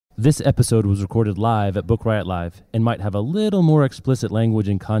This episode was recorded live at Book Riot Live and might have a little more explicit language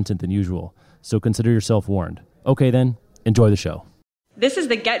and content than usual, so consider yourself warned. Okay then, enjoy the show. This is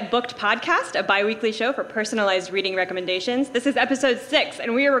the Get Booked podcast, a bi-weekly show for personalized reading recommendations. This is episode 6,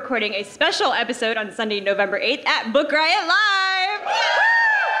 and we are recording a special episode on Sunday, November 8th at Book Riot Live!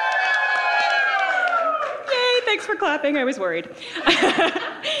 Yay, thanks for clapping, I was worried.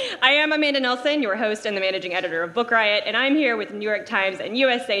 I am Amanda Nelson, your host and the managing editor of Book Riot, and I'm here with New York Times and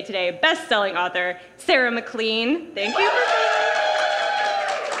USA Today best-selling author, Sarah MacLean. Thank you for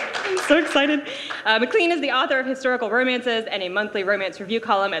I'm so excited. MacLean is the author of Historical Romances and a monthly romance review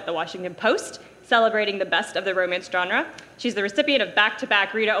column at The Washington Post, celebrating the best of the romance genre. She's the recipient of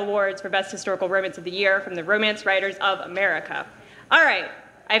back-to-back Rita Awards for Best Historical Romance of the Year from the Romance Writers of America. All right,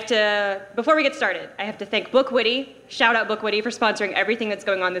 before we get started, I have to thank BookWitty. Shout out BookWitty for sponsoring everything that's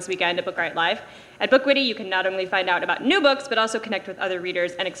going on this weekend at Book Riot Live. At BookWitty, you can not only find out about new books, but also connect with other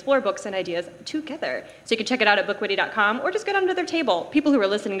readers and explore books and ideas together. So you can check it out at bookwitty.com or just go down to their table. People who are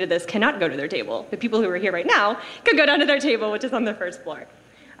listening to this cannot go to their table, but people who are here right now can go down to their table, which is on the first floor.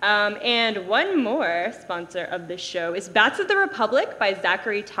 And one more sponsor of this show is Bats of the Republic by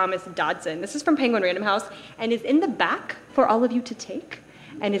Zachary Thomas Dodson. This is from Penguin Random House and is in the back for all of you to take.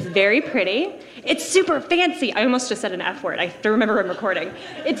 And it's very pretty. It's super fancy. I almost just said an F word. I have to remember I'm recording.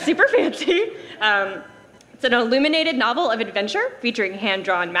 It's super fancy. It's an illuminated novel of adventure featuring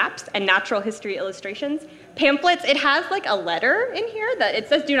hand-drawn maps and natural history illustrations. Pamphlets. It has like a letter in here that it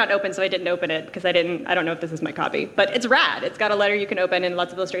says do not open, so I didn't open it because I don't know if this is my copy, but it's rad. It's got a letter you can open and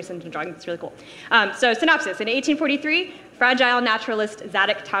lots of illustrations and drawings. It's really cool. So synopsis. In 1843, fragile naturalist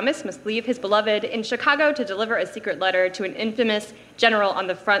Zadok Thomas must leave his beloved in Chicago to deliver a secret letter to an infamous general on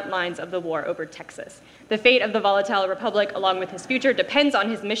the front lines of the war over Texas. The fate of the volatile republic, along with his future, depends on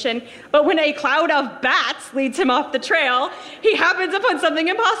his mission, but when a cloud of bats leads him off the trail, he happens upon something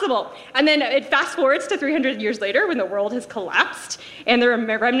impossible. And then it fast forwards to 300 years later when the world has collapsed and the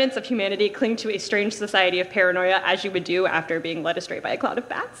remnants of humanity cling to a strange society of paranoia, as you would do after being led astray by a cloud of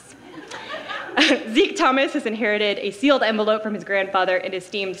bats. Zeke Thomas has inherited a sealed envelope from his grandfather, an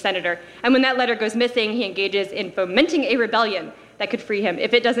esteemed senator, and when that letter goes missing, he engages in fomenting a rebellion that could free him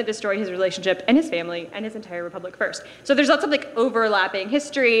if it doesn't destroy his relationship and his family and his entire republic first. So there's lots of like overlapping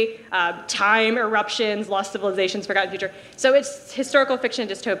history, time eruptions, lost civilizations, forgotten future. So it's historical fiction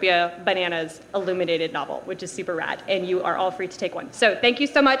dystopia bananas illuminated novel, which is super rad, and you are all free to take one. So thank you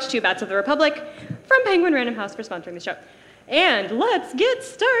so much to Bats of the Republic from Penguin Random House for sponsoring the show. And let's get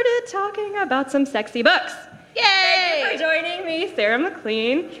started talking about some sexy books. Yay! Thank you for joining me, Sarah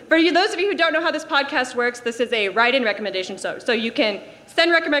MacLean. For you, those of you who don't know how this podcast works, this is a write-in recommendation show. So you can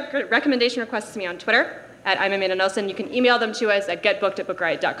send recommendation requests to me on Twitter at I'm Amanda Nelson. You can email them to us at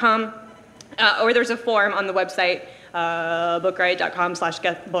getbooked@bookriot.com. Or there's a form on the website,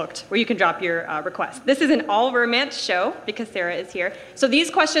 bookriot.com/getbooked, where you can drop your request. This is an all-romance show because Sarah is here. So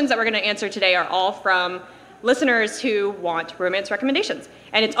these questions that we're going to answer today are all from listeners who want romance recommendations.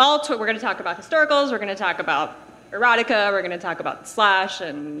 And it's all, we're going to talk about historicals, we're going to talk about erotica, we're going to talk about slash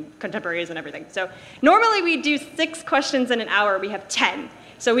and contemporaries and everything. So normally we do 6 questions in an hour, we have 10.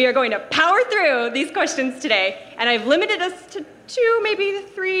 So we are going to power through these questions today, and I've limited us to 2, maybe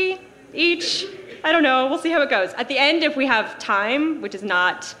 3 each. I don't know, we'll see how it goes. At the end, if we have time, which is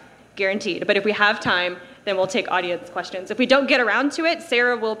not guaranteed, but if we have time, then we'll take audience questions. If we don't get around to it,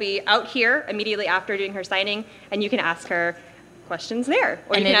 Sarah will be out here immediately after doing her signing, and you can ask her questions there.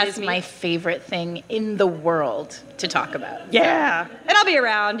 Or and you can it ask is me. my favorite thing in the world to talk about. Yeah, and I'll be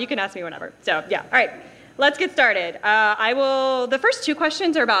around. You can ask me whenever. So yeah, all right, let's get started. The first 2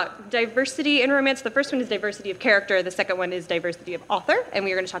 questions are about diversity in romance. The first one is diversity of character. The second one is diversity of author, and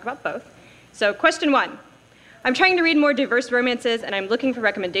we are going to talk about both. So question 1. I'm trying to read more diverse romances, and I'm looking for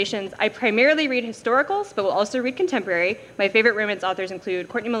recommendations. I primarily read historicals, but will also read contemporary. My favorite romance authors include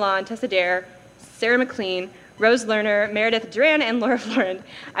Courtney Milan, Tessa Dare, Sarah MacLean, Rose Lerner, Meredith Duran, and Laura Florent.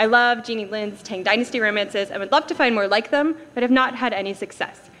 I love Jeannie Lin's Tang Dynasty romances and would love to find more like them, but have not had any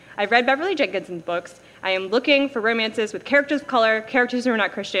success. I've read Beverly Jenkinson's books. I am looking for romances with characters of color, characters who are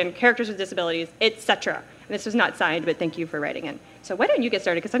not Christian, characters with disabilities, etc. And this was not signed, but thank you for writing in. So why don't you get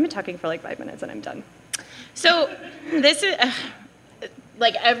started, because I've been talking for like 5 minutes and I'm done. So this is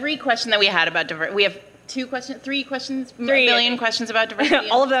like every question that we had about diversity. We have 3 questions, 3 billion questions about diversity.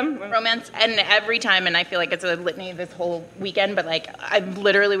 All of them. Romance. And every time, and I feel like it's a litany this whole weekend, but like I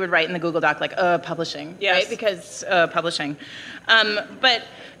literally would write in the Google Doc like, publishing. Yes. Right? Because publishing. But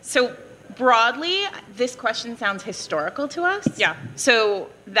so broadly, this question sounds historical to us. Yeah. So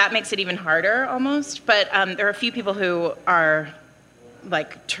that makes it even harder almost. But there are a few people who are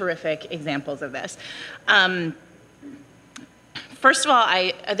like terrific examples of this. First of all,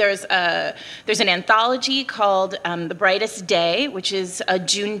 there's an anthology called The Brightest Day, which is a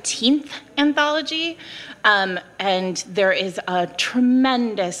Juneteenth anthology. And there is a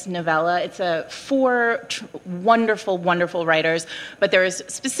tremendous novella. It's four wonderful, wonderful writers, but there is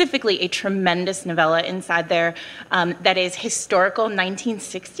specifically a tremendous novella inside there that is historical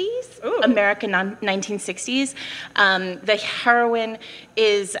 1960s, Ooh. American 1960s. The heroine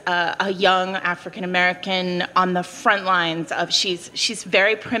is a young African American on the front lines of, she's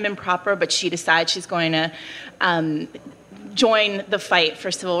very prim and proper, but she decides she's going to join the fight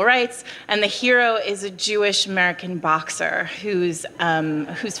for civil rights, and the hero is a Jewish American boxer whose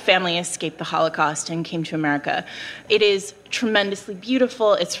family escaped the Holocaust and came to America. It is tremendously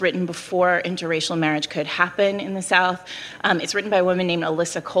beautiful. It's written before interracial marriage could happen in the South. It's written by a woman named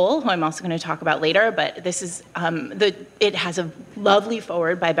Alyssa Cole, who I'm also going to talk about later, but this is it has a lovely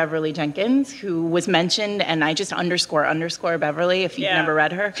foreword by Beverly Jenkins, who was mentioned, and I just underscore Beverly if you've never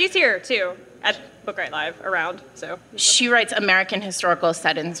read her. She's here too at Book Riot Live around, so. She writes American historical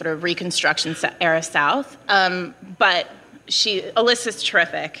set in sort of Reconstruction era South, but Alyssa's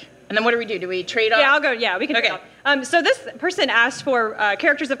terrific. And then what do? Do we trade off? Yeah, I'll go, we can Okay. trade off. So this person asked for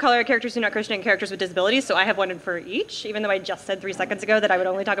characters of color, characters who are not Christian, and characters with disabilities, so I have one for each, even though I just said 3 seconds ago that I would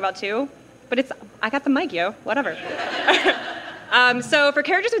only talk about 2. But I got the mic, whatever. So for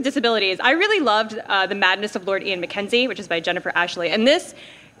characters with disabilities, I really loved The Madness of Lord Ian Mackenzie, which is by Jennifer Ashley. And this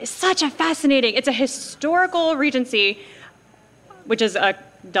is such a fascinating, it's a historical regency, which is a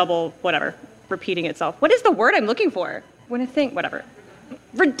double, whatever, repeating itself. What is the word I'm looking for? When I think, whatever.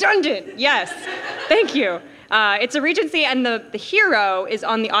 Redundant, yes, thank you. It's a regency, and the hero is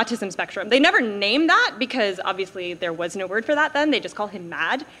on the autism spectrum. They never name that because obviously there was no word for that then. They just call him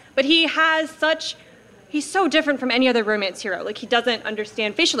Mad. But he's so different from any other romance hero. Like, he doesn't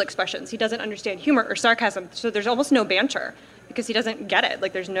understand facial expressions. He doesn't understand humor or sarcasm. So there's almost no banter because he doesn't get it.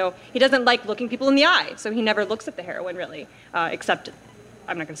 Like, he doesn't like looking people in the eye. So he never looks at the heroine really, except,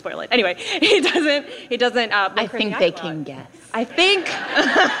 I'm not going to spoil it. Anyway, he doesn't. I think they can guess. I think,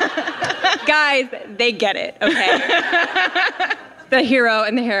 guys, they get it, okay? The hero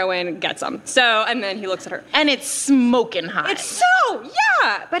and the heroine gets them. So, and then he looks at her. And it's smoking hot.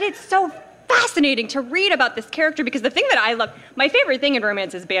 But it's so fascinating to read about this character because the thing that I love, my favorite thing in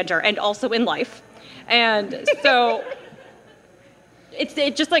romance is banter and also in life. And so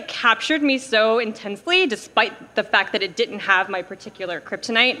it just like captured me so intensely, despite the fact that it didn't have my particular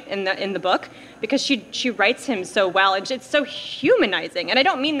kryptonite in the book, because she writes him so well, and it's so humanizing. And I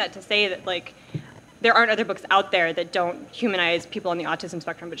don't mean that to say that like there aren't other books out there that don't humanize people on the autism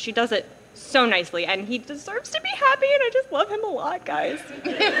spectrum, but she does it so nicely, and he deserves to be happy, and I just love him a lot, guys.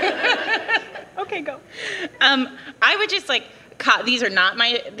 Okay, go. I would just like. These are not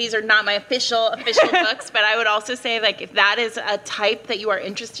my official books, but I would also say, like, if that is a type that you are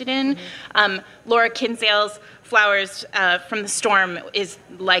interested in, Laura Kinsale's Flowers from the Storm is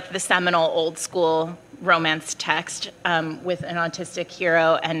like the seminal old school romance text with an autistic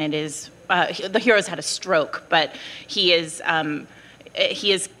hero, and it is the hero's had a stroke, but he has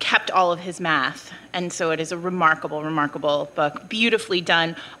kept all of his math, and so it is a remarkable, remarkable book, beautifully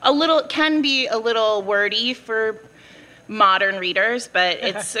done. Can be a little wordy for modern readers, but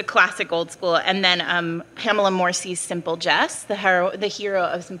it's a classic old school. And then Pamela Morcy's Simple Jess, the hero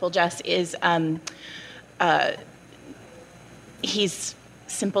of Simple Jess is he's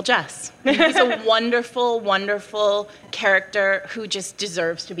Simple Jess. He's a wonderful, wonderful character who just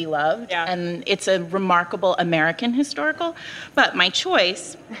deserves to be loved. Yeah. And it's a remarkable American historical. But my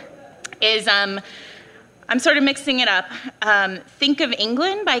choice is I'm sort of mixing it up. Think of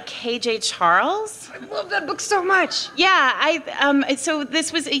England by K.J. Charles. I love that book so much. Yeah, so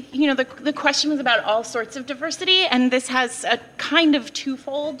this was, the question was about all sorts of diversity, and this has a kind of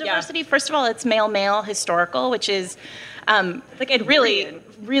twofold diversity. Yeah. First of all, it's male-male historical, which is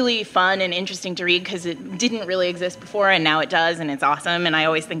really fun and interesting to read because it didn't really exist before, and now it does, and it's awesome. And I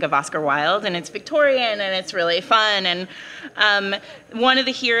always think of Oscar Wilde, and it's Victorian, and it's really fun. And one of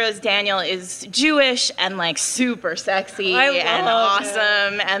the heroes, Daniel, is Jewish and like super sexy and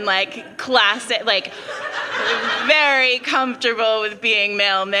awesome and like classic, like very comfortable with being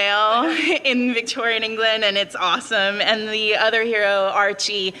male in Victorian England, and it's awesome. And the other hero,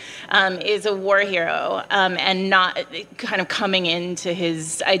 Archie, is a war hero and not kind of coming into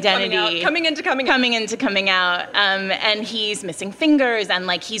his identity, coming into coming out, and he's missing fingers, and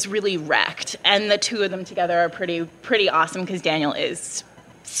like he's really wrecked. And the two of them together are pretty awesome because Daniel is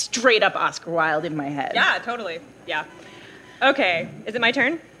straight up Oscar Wilde in my head. Yeah, totally. Yeah. Okay, is it my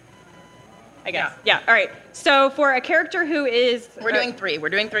turn? I guess. Yeah. All right. So for a character who is We're doing three.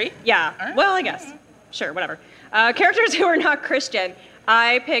 Yeah. All right. Well, I guess. Sure. Whatever. Characters who are not Christian.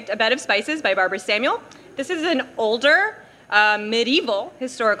 I picked A Bed of Spices by Barbara Samuel. This is an older, medieval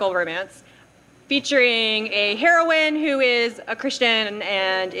historical romance featuring a heroine who is a Christian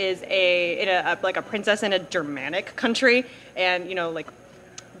and is a princess in a Germanic country, and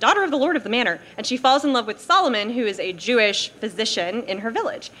daughter of the Lord of the Manor, and she falls in love with Solomon, who is a Jewish physician in her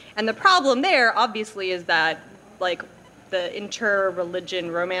village. And the problem there, obviously, is that the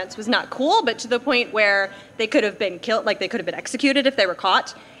inter-religion romance was not cool, but to the point where they could have been killed, they could have been executed if they were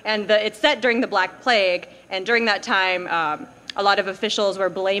caught. And it's set during the Black Plague, and during that time, a lot of officials were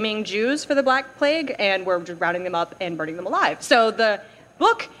blaming Jews for the Black Plague and were rounding them up and burning them alive. So the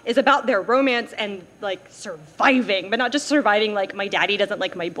book is about their romance and surviving, but not just surviving my daddy doesn't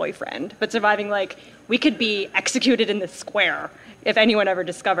like my boyfriend, but surviving we could be executed in the square if anyone ever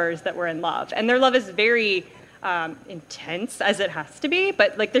discovers that we're in love. And their love is very intense, as it has to be,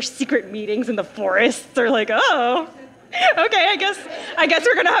 but their secret meetings in the forests are oh, okay, I guess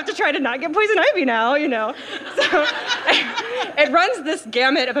we're gonna have to try to not get poison ivy now, So it runs this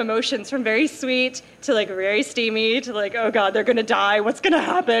gamut of emotions from very sweet to very steamy to oh God, they're gonna die, what's gonna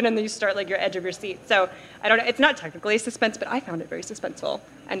happen? And then you start your edge of your seat. So I don't know, it's not technically suspense, but I found it very suspenseful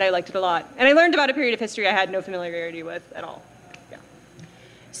and I liked it a lot. And I learned about a period of history I had no familiarity with at all.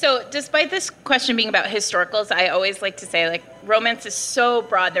 So despite this question being about historicals, I always like to say, romance is so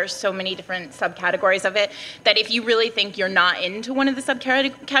broad, there's so many different subcategories of it, that if you really think you're not into one of the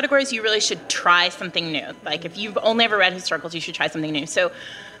subcategories, you really should try something new. If you've only ever read historicals, you should try something new. So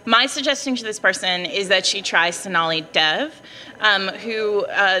my suggestion to this person is that she try Sonali Dev,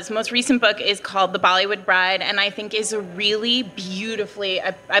 whose most recent book is called The Bollywood Bride, and I think is a really beautifully,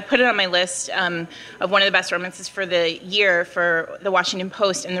 I put it on my list of one of the best romances for the year for the Washington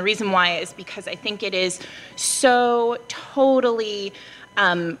Post, and the reason why is because I think it is so totally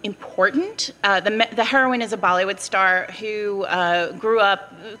important. The heroine is a Bollywood star who grew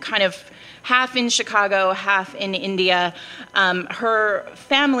up kind of half in Chicago, half in India. Her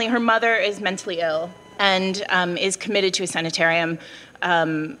family, her mother is mentally ill and is committed to a sanitarium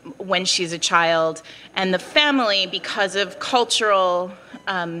when she's a child. And the family, because of cultural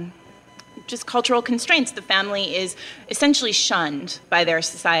constraints, the family is essentially shunned by their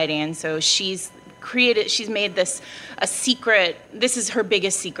society. And so she's made this a secret. This is her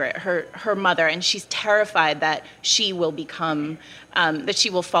biggest secret, her mother, and she's terrified that she will become, that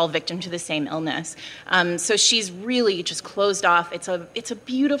she will fall victim to the same illness. So she's really just closed off. It's a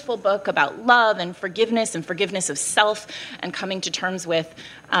beautiful book about love and forgiveness of self and coming to terms with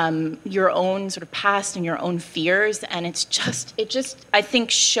your own sort of past and your own fears. And it just I think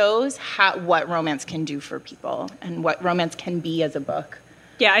shows what romance can do for people and what romance can be as a book.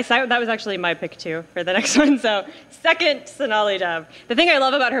 Yeah, that was actually my pick, too, for the next one. So, second, Sonali Dev. The thing I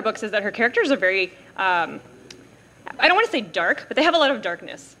love about her books is that her characters are very, I don't want to say dark, but they have a lot of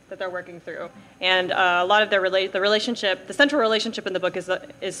darkness that they're working through. And a lot of the central relationship in the book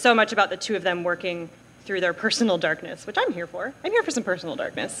is so much about the two of them working through their personal darkness, which I'm here for. I'm here for some personal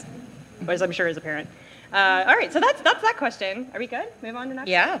darkness, as I'm sure is apparent. All right, so that's that question. Are we good? Move on to next?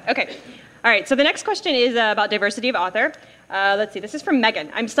 Yeah. Okay. All right, so the next question is about diversity of author. Let's see, this is from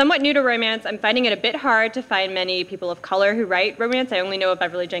Megan. I'm somewhat new to romance. I'm finding it a bit hard to find many people of color who write romance. I only know of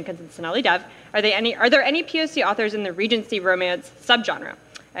Beverly Jenkins and Sonali Dev. Are there any POC authors in the Regency romance subgenre?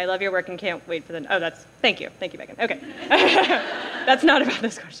 I love your work and can't wait for thank you, Megan. Okay. That's not about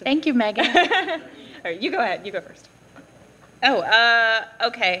this question. Thank you, Megan. All right, you go ahead, you go first. Oh,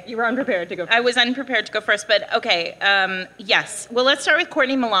 okay. You were unprepared to go first. I was unprepared to go first, but okay, yes. Well, let's start with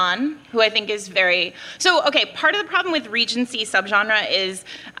Courtney Milan, who I think is part of the problem with Regency subgenre is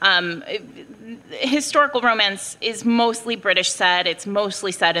historical romance is mostly British set. It's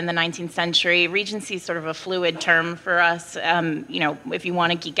mostly set in the 19th century. Regency is sort of a fluid term for us. If you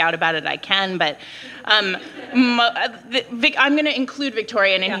want to geek out about it, I can, but I'm going to include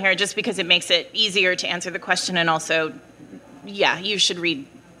Victorian in here just because it makes it easier to answer the question, and also, yeah, you should read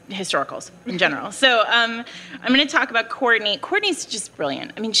historicals in general. So I'm going to talk about Courtney. Courtney's just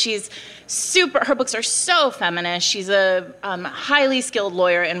brilliant. I mean, her books are so feminist. She's a highly skilled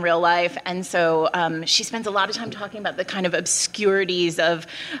lawyer in real life, and so she spends a lot of time talking about the kind of obscurities of,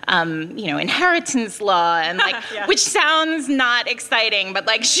 inheritance law, and Yeah. which sounds not exciting, but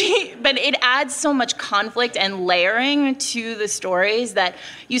but it adds so much conflict and layering to the stories that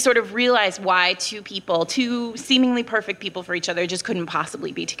you sort of realize why two seemingly perfect people for each other just couldn't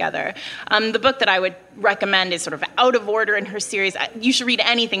possibly be together. together. The book that I would recommend is sort of out of order in her series. You should read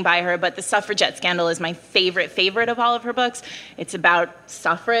anything by her, but The Suffragette Scandal is my favorite of all of her books. It's about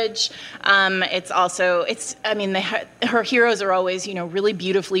suffrage. Her heroes are always, really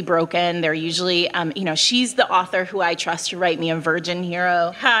beautifully broken. They're usually, she's the author who I trust to write me a virgin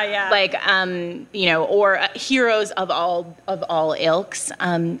hero. Yeah. Or heroes of all ilks.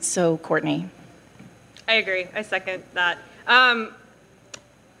 So Courtney. I agree. I second that.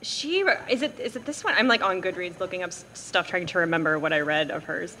 Is it this one? I'm like on Goodreads looking up stuff, trying to remember what I read of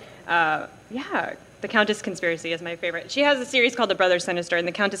hers. The Countess Conspiracy is my favorite. She has a series called The Brothers Sinister, and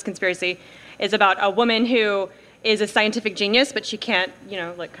The Countess Conspiracy is about a woman who is a scientific genius, but she can't,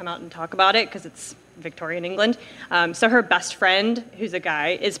 come out and talk about it because it's Victorian England. So her best friend, who's a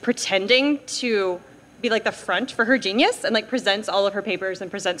guy, is pretending to be like the front for her genius and like presents all of her papers and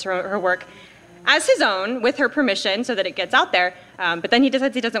presents her work as his own with her permission so that it gets out there. But then he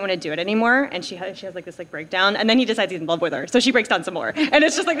decides he doesn't want to do it anymore, and she has like this like breakdown, and then he decides he's in love with her, so she breaks down some more, and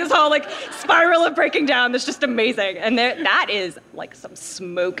it's just like this whole like spiral of breaking down that's just amazing. And that is like some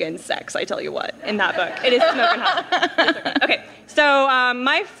smoking sex, I tell you what, in that book. It is smoking hot. Okay, so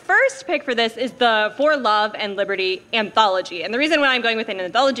my first pick for this is the For Love and Liberty anthology, and the reason why I'm going with an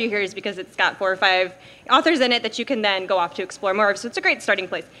anthology here is because it's got 4 or 5 authors in it that you can then go off to explore more of, so it's a great starting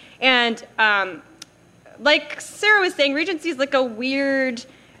place. And like Sarah was saying, Regency is like a weird,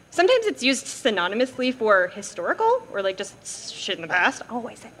 sometimes it's used synonymously for historical or like just shit in the past.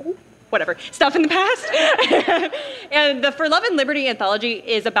 Whatever, stuff in the past. And the For Love and Liberty anthology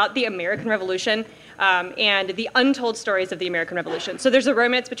is about the American Revolution and the untold stories of the American Revolution. So there's a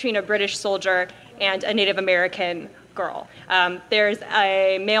romance between a British soldier and a Native American girl. There's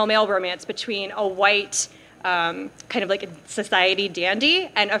a male-male romance between a white kind of like a society dandy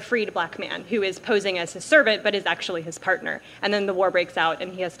and a freed black man who is posing as his servant but is actually his partner. And then the war breaks out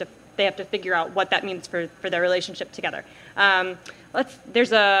and they have to figure out what that means for their relationship together.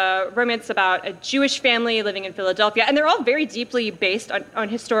 There's a romance about a Jewish family living in Philadelphia, and they're all very deeply based on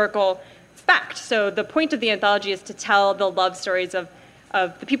historical fact. So the point of the anthology is to tell the love stories of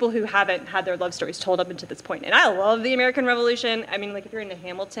the people who haven't had their love stories told up until this point. And I love the American Revolution. I mean, like if you're into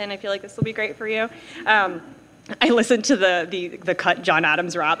Hamilton, I feel like this will be great for you. I listened to the cut John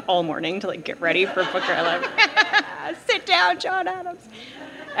Adams rap all morning to like get ready for Booker 11. Sit down, John Adams.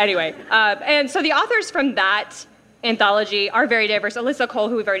 Anyway, and so the authors from that anthology are very diverse. Alyssa Cole,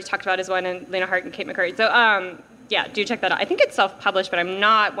 who we've already talked about, is one, and Lena Hart and Kate McCurry. So yeah, do check that out. I think it's self-published, but I'm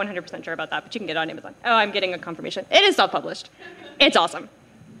not 100% sure about that, but you can get it on Amazon. Oh, I'm getting a confirmation. It is self-published. It's awesome.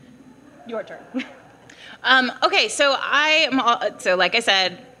 Your turn. Okay, so like I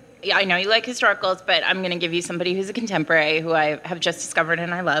said, I know you like historicals, but I'm going to give you somebody who's a contemporary who I have just discovered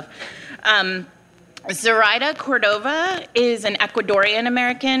and I love. Zoraida Cordova is an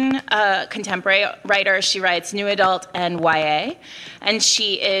Ecuadorian-American contemporary writer. She writes new adult and YA, and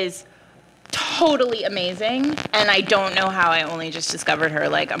she is totally amazing, and I don't know how I only just discovered her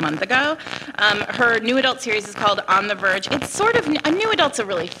like a month ago. Her new adult series is called On the Verge. It's sort of, a new adult's a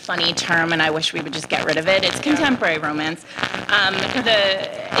really funny term, and I wish we would just get rid of it. It's contemporary romance.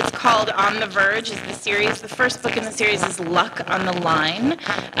 It's called On the Verge is the series. The first book in the series is Luck on the Line.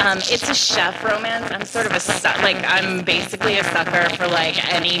 It's a chef romance. I'm sort of I'm basically a sucker for like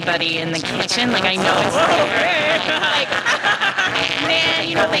anybody in the kitchen. Like I know it's like, man,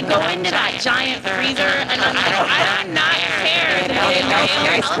 they go into that giant freezer, and I do not care.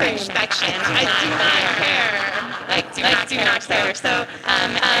 Inspection. I do not care. Do not care. So,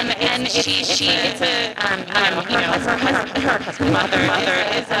 and she it's a, her husband, mother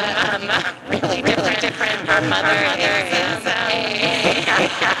is really different. Her mother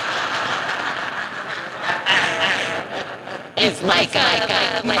is like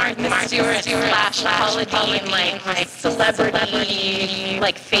a Martha Stewart slash Paula Deen, like celebrity,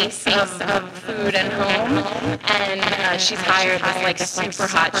 like face of food and home, and she's hired this like super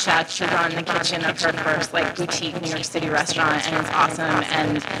hot chef to run the kitchen of her first like boutique New York City restaurant, and it's awesome.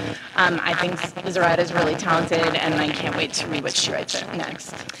 And I think Zoraida is really talented, and I can't wait to read what she writes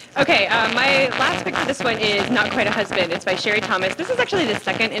next. Okay, my last pick for this one is Not Quite a Husband. It's by Sherry Thomas. This is actually the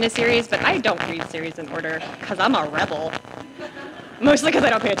second in a series, but I don't read series in order because I'm a rebel. Mostly because I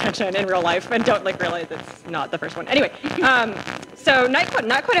don't pay attention in real life and don't realize it's not the first one. Anyway, so Not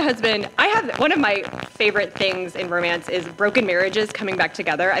Quite a Husband. I have one of my favorite things in romance is broken marriages coming back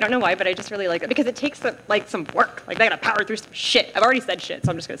together. I don't know why, but I just really like it because it takes some work. Like they gotta power through some shit. I've already said shit,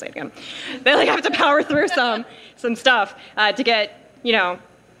 so I'm just gonna say it again. They have to power through some stuff to get the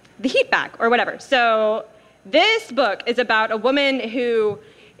heat back or whatever. So this book is about a woman who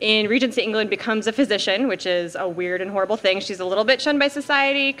in Regency England becomes a physician, which is a weird and horrible thing. She's a little bit shunned by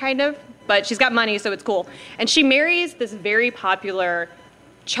society, kind of, but she's got money, so it's cool. And she marries this very popular,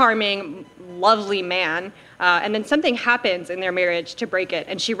 charming, lovely man, and then something happens in their marriage to break it,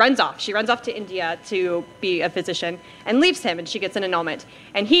 and she runs off. She runs off to India to be a physician and leaves him, and she gets an annulment.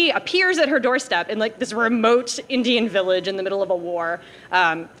 And he appears at her doorstep in like this remote Indian village in the middle of a war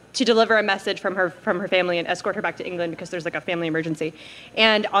to deliver a message from her family and escort her back to England because there's like a family emergency.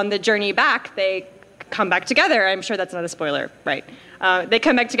 And on the journey back, they come back together. I'm sure that's not a spoiler, right? They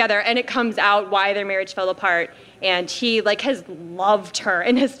come back together, and it comes out why their marriage fell apart. And he like has loved her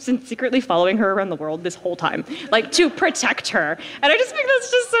and has been secretly following her around the world this whole time, like to protect her. And I just think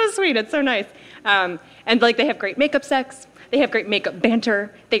that's just so sweet. It's so nice. And like they have great makeup sex. They have great makeup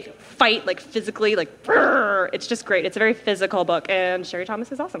banter. They fight like physically, like brrr. It's just great. It's a very physical book, and Sherry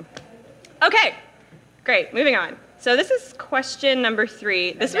Thomas is awesome. Okay, great. Moving on. So this is question number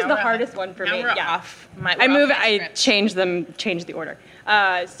 3. This was the hardest one for me. I changed the order.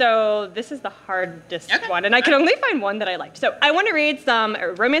 So this is the hardest one, and I could only find one that I liked. So I want to read some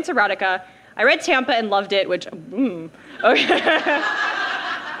romance erotica. I read Tampa and loved it, which, okay.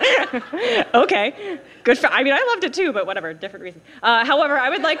 Okay. Good for, I mean, I loved it too, but whatever, different reason. However,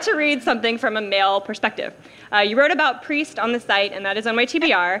 I would like to read something from a male perspective. You wrote about Priest on the site, and that is on my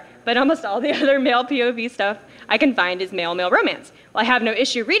TBR, but almost all the other male POV stuff I can find is male-male romance. While I have no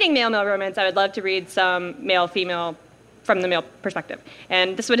issue reading male-male romance, I would love to read some male-female from the male perspective.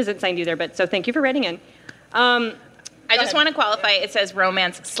 And this one isn't signed either, but so thank you for writing in. I just want to qualify, it says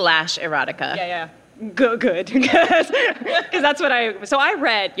romance/erotica. Yeah. Good. Because that's what I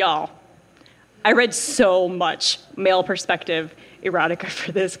read, y'all. I read so much male perspective erotica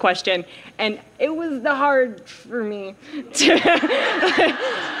for this question, and it was hard for me to,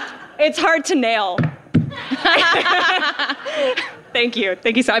 it's hard to nail. Thank you.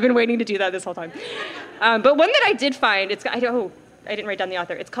 So I've been waiting to do that this whole time. But one that I did find, I didn't write down the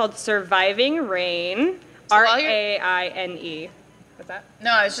author. It's called Surviving Rain, Raine. What's that?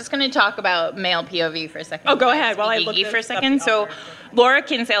 No, I was just going to talk about male POV for a second. Oh, go ahead while I look for a second. So Laura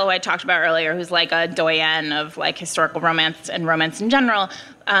Kinsale, who I talked about earlier, who's like a doyenne of like historical romance and romance in general,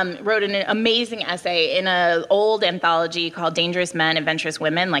 wrote an amazing essay in an old anthology called Dangerous Men, Adventurous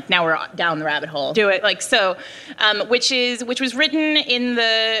Women. Like now we're down the rabbit hole. Do it. Like so, which was written in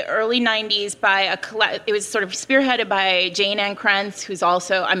the early 90s by it was sort of spearheaded by Jane Ann Krentz, who's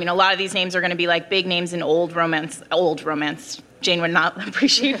also, I mean, a lot of these names are going to be like big names in old romance. Jane would not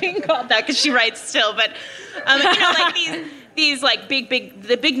appreciate being called that because she writes still, but like these like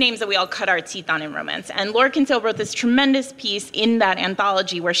the big names that we all cut our teeth on in romance. And Laura Kinsale wrote this tremendous piece in that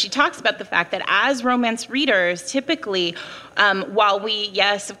anthology where she talks about the fact that as romance readers, typically, while we,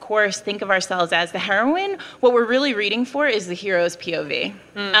 yes, of course, think of ourselves as the heroine, what we're really reading for is the hero's POV.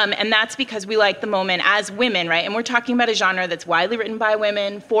 And that's because we like the moment as women, right? And we're talking about a genre that's widely written by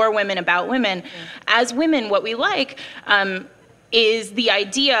women, for women, about women. As women, what we like is the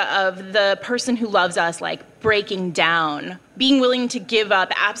idea of the person who loves us, like, breaking down, being willing to give up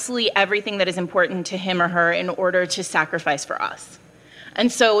absolutely everything that is important to him or her in order to sacrifice for us.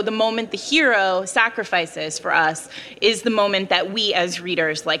 And so the moment the hero sacrifices for us is the moment that we as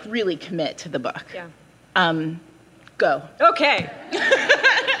readers, like, really commit to the book. Yeah. Go. Okay.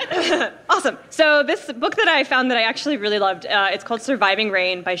 Awesome. So this book that I found that I actually really loved, it's called Surviving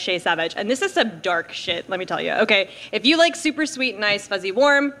Rain by Shea Savage. And this is some dark shit, let me tell you. Okay, if you like super sweet, nice, fuzzy,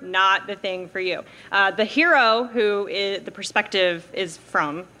 warm, not the thing for you. The hero, who the perspective is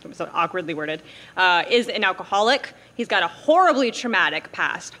from, so awkwardly worded, is an alcoholic. He's got a horribly traumatic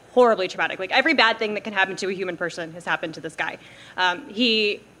past. Horribly traumatic. Like every bad thing that can happen to a human person has happened to this guy. I'm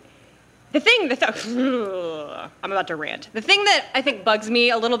about to rant. The thing that I think bugs me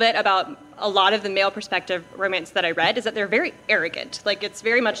a little bit about a lot of the male perspective romance that I read is that they're very arrogant. Like, it's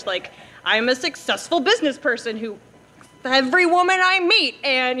very much like, I'm a successful business person who every woman I meet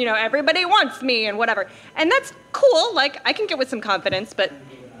and, everybody wants me and whatever. And that's cool. Like, I can get with some confidence, but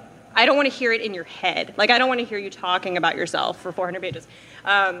I don't want to hear it in your head. Like, I don't want to hear you talking about yourself for 400 pages.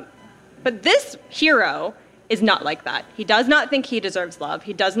 But this hero is not like that. He does not think he deserves love.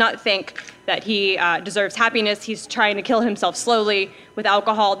 He does not think that he deserves happiness. He's trying to kill himself slowly with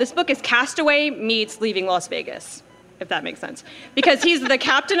alcohol. This book is Castaway meets Leaving Las Vegas, if that makes sense. Because he's the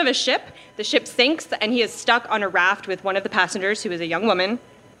captain of a ship. The ship sinks, and he is stuck on a raft with one of the passengers, who is a young woman.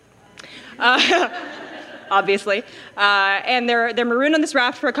 Obviously. And they're marooned on this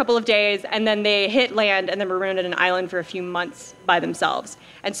raft for a couple of days, and then they hit land, and they're marooned on an island for a few months by themselves.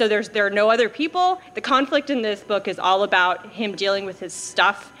 And so there are no other people. The conflict in this book is all about him dealing with his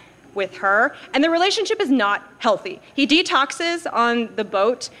stuff with her, and the relationship is not healthy. He detoxes on the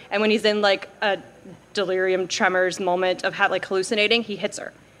boat, and when he's in like a delirium tremors moment of like hallucinating, he hits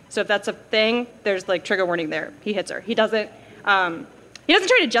her. So if that's a thing, there's like trigger warning there. He hits her. He doesn't try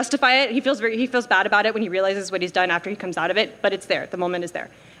to justify it. He feels bad about it when he realizes what he's done after he comes out of it, but it's there. The moment is there.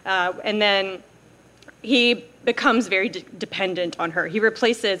 And then he becomes very dependent on her. He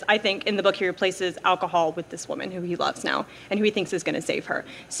replaces, I think, in the book, he replaces alcohol with this woman who he loves now and who he thinks is going to save her.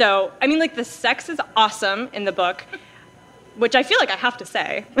 So, I mean, like, the sex is awesome in the book, which I feel like I have to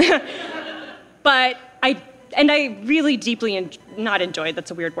say. But I really deeply, not enjoyed,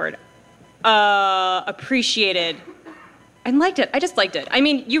 that's a weird word, appreciated and liked it. I just liked it. I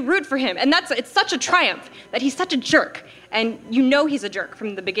mean, you root for him, and it's such a triumph that he's such a jerk, and you know he's a jerk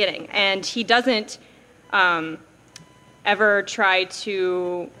from the beginning, and he doesn't ever try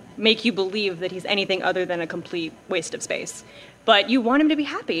to make you believe that he's anything other than a complete waste of space. But you want him to be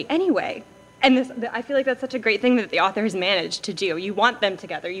happy anyway. And I feel like that's such a great thing that the author has managed to do. You want them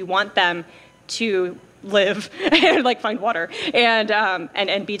together. You want them to live and like find water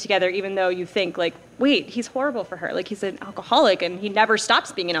and be together, even though you think like, wait, he's horrible for her. Like, he's an alcoholic and he never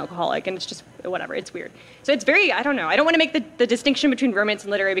stops being an alcoholic, and it's just whatever. It's weird. So it's very, I don't know. I don't want to make the distinction between romance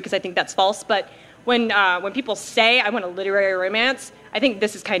and literary because I think that's false. But when people say I want a literary romance, I think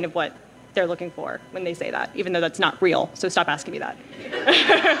this is kind of what they're looking for when they say that, even though that's not real. So stop asking me that.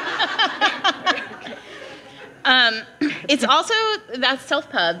 It's also, that's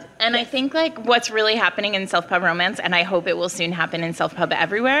self-pub, and I think like what's really happening in self-pub romance, and I hope it will soon happen in self-pub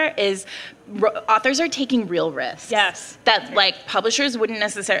everywhere, is authors are taking real risks. Yes. That like publishers wouldn't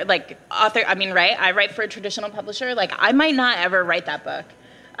necessarily, like right? I write for a traditional publisher, like I might not ever write that book.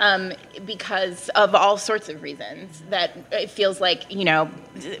 Because of all sorts of reasons, that it feels like, you know,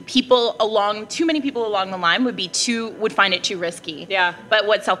 too many people along the line would find it too risky. Yeah. But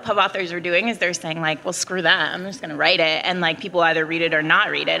what self-pub authors are doing is they're saying like, well, screw that, I'm just going to write it, and like people either read it or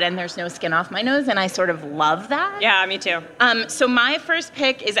not read it, and there's no skin off my nose, and I sort of love that. Yeah, me too. So my first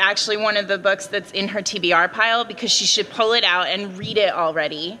pick is actually one of the books that's in her TBR pile because she should pull it out and read it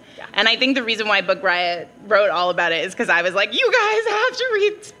already. Yeah. And I think the reason why Book Riot wrote all about it is because I was like,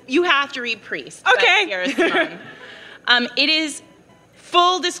 you have to read Priest. Okay. It is,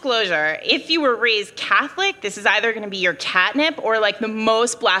 full disclosure, if you were raised Catholic, this is either going to be your catnip or like the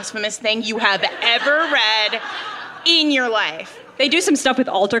most blasphemous thing you have ever read in your life. They do some stuff with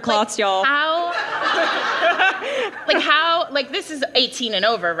altar cloths, y'all. This is 18 and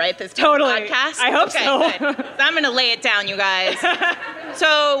over, right? This totally. podcast? I hope so. Good. So I'm going to lay it down, you guys.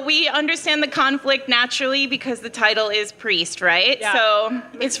 So we understand the conflict naturally because the title is Priest, right? Yeah. So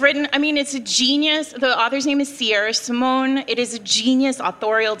it's written, it's a genius. The author's name is Sierra Simone. It is a genius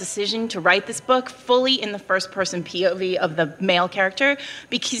authorial decision to write this book fully in the first person POV of the male character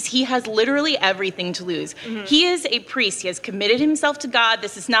because he has literally everything to lose. Mm-hmm. He is a priest. He has committed himself to God.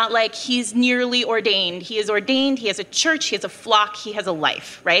 This is not like he's nearly ordained. He is ordained. He has a church. He has a flock. He has a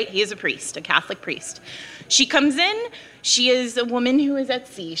life, right? He is a priest, a Catholic priest. She comes in. She is a woman who is at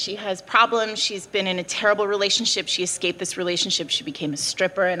sea. She has problems. She's been in a terrible relationship. She escaped this relationship. She became a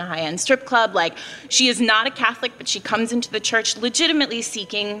stripper in a high-end strip club. Like, she is not a Catholic, but she comes into the church legitimately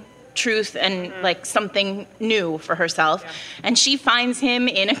seeking truth and like something new for herself. Yeah. And she finds him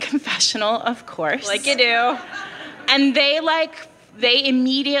in a confessional, of course. Like you do. And they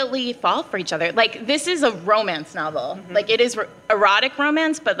immediately fall for each other. Like, this is a romance novel. Mm-hmm. Like, it is erotic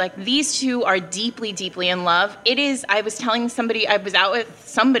romance, but like these two are deeply, deeply in love. It is, I was telling somebody, I was out with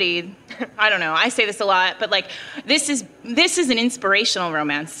somebody, I don't know, I say this a lot, but like, this is an inspirational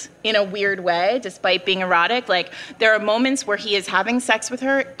romance in a weird way, despite being erotic. Like, there are moments where he is having sex with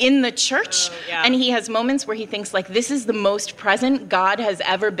her in the church, and he has moments where he thinks like, this is the most present God has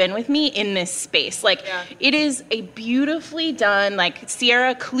ever been with me in this space. Like, it is a beautifully done, like,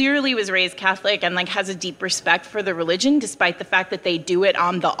 Sierra clearly was raised Catholic and like has a deep respect for the religion, despite the fact that they do it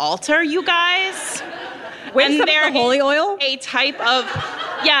on the altar, you guys. With some of the holy oil? A type of,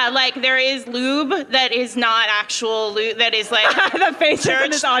 there is lube that is not actual lube, that is like the faces in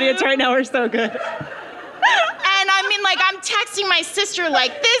this audience right now are so good. And I'm texting my sister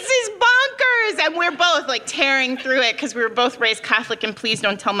like, this is bonkers, and we're both like tearing through it because we were both raised Catholic, and please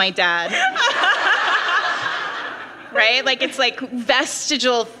don't tell my dad. Right? Like, it's like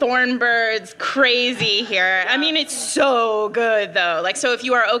vestigial Thornbirds crazy here. It's so good, though. Like, so if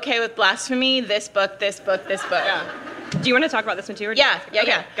you are okay with blasphemy, this book. Yeah. Do you want to talk about this one, too? Or yeah. Go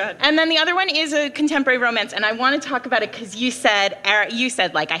ahead. And then the other one is a contemporary romance, and I want to talk about it because you said,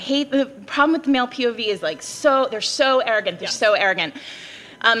 like, I hate the problem with the male POV is, like, they're so arrogant. They're so arrogant.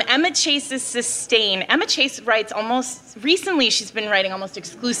 Emma Chase's Sustain. Emma Chase writes recently she's been writing almost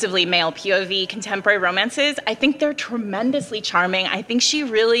exclusively male POV contemporary romances. I think they're tremendously charming. I think she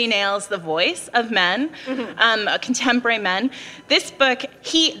really nails the voice of men, contemporary men. This book,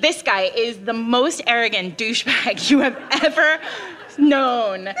 this guy is the most arrogant douchebag you have ever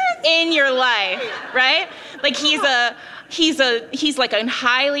known in your life, right? Like he's like a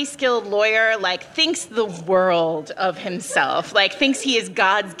highly skilled lawyer, like thinks the world of himself, like thinks he is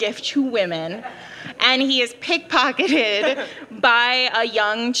God's gift to women, and he is pickpocketed by a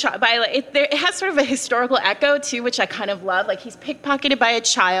young child. It has sort of a historical echo too, which I kind of love. Like he's pickpocketed by a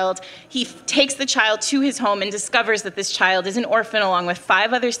child. He takes the child to his home and discovers that this child is an orphan along with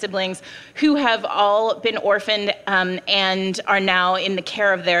 5 other siblings who have all been orphaned and are now in the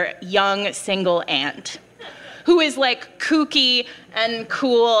care of their young single aunt, who is like kooky and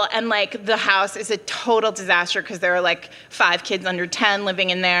cool, and like the house is a total disaster because there are like 5 kids under 10 living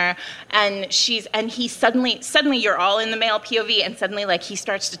in there, and he suddenly you're all in the male POV, and suddenly like he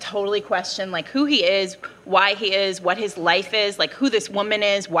starts to totally question like who he is, why he is, what his life is, like who this woman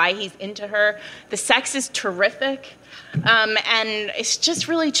is, why he's into her. The sex is terrific, and it's just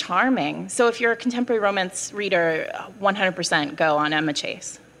really charming. So if you're a contemporary romance reader, 100% go on Emma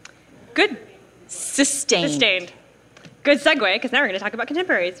Chase. Good. Sustained. Good segue, because now we're going to talk about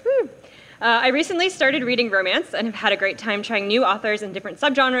contemporaries. Woo. I recently started reading romance and have had a great time trying new authors in different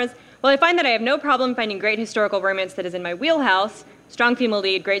subgenres. While I find that I have no problem finding great historical romance that is in my wheelhouse, strong female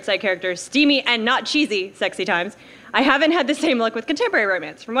lead, great side characters, steamy and not cheesy sexy times, I haven't had the same luck with contemporary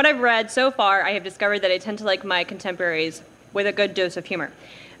romance. From what I've read so far, I have discovered that I tend to like my contemporaries with a good dose of humor.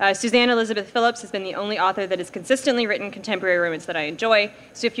 Suzanne Elizabeth Phillips has been the only author that has consistently written contemporary romance that I enjoy.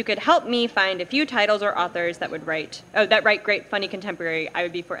 So if you could help me find a few titles or authors that write great, funny contemporary, I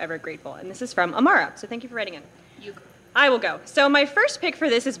would be forever grateful. And this is from Amara, so thank you for writing in. I will go. So my first pick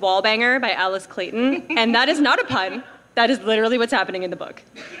for this is Wallbanger by Alice Clayton, and that is not a pun. That is literally what's happening in the book.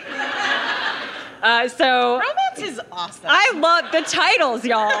 Romance is awesome. I love the titles,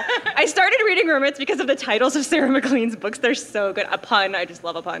 y'all. I started reading romance because of the titles of Sarah McLean's books. They're so good. A pun, I just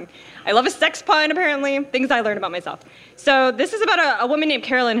love a pun. I love a sex pun, apparently. Things I learned about myself. So this is about a woman named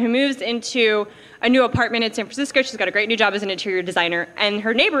Carolyn who moves into a new apartment in San Francisco. She's got a great new job as an interior designer, and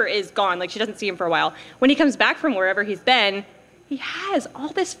her neighbor is gone. Like, she doesn't see him for a while. When he comes back from wherever he's been, he has all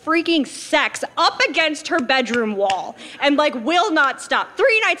this freaking sex up against her bedroom wall and like will not stop.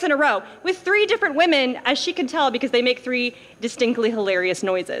 3 nights in a row with 3 different women, as she can tell because they make 3 distinctly hilarious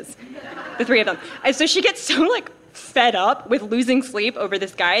noises, the 3 of them. And so she gets so like fed up with losing sleep over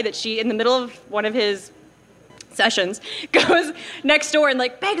this guy that she, in the middle of one of his sessions, goes next door and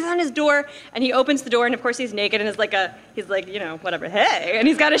like bangs on his door, and he opens the door, and of course he's naked and he's like, you know, whatever, hey, and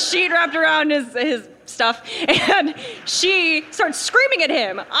he's got a sheet wrapped around his stuff, and she starts screaming at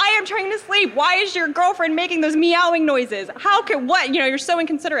him, I am trying to sleep, why is your girlfriend making those meowing noises? You're so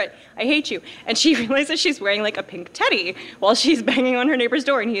inconsiderate, I hate you. And she realizes she's wearing like a pink teddy while she's banging on her neighbor's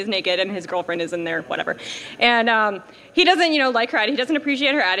door, and he is naked and his girlfriend is in there, whatever. And he doesn't, like her, he doesn't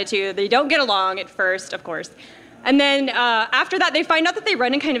appreciate her attitude. They don't get along at first, of course. And then after that, they find out that they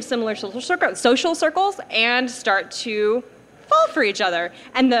run in kind of similar social circles and start to fall for each other.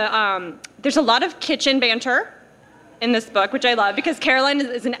 And there's a lot of kitchen banter in this book, which I love, because Caroline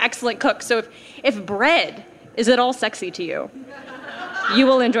is an excellent cook. So if bread is at all sexy to you, you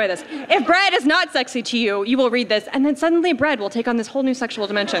will enjoy this. If bread is not sexy to you, you will read this, and then suddenly bread will take on this whole new sexual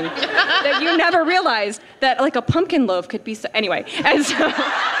dimension that you never realized that like a pumpkin loaf could be. Anyway, and so.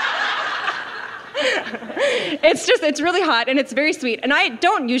 It's really hot, and it's very sweet. And I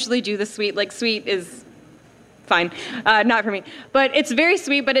don't usually do the sweet. Like, sweet is fine. Not for me. But it's very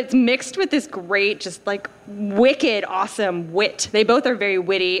sweet, but it's mixed with this great, just like wicked, awesome wit. They both are very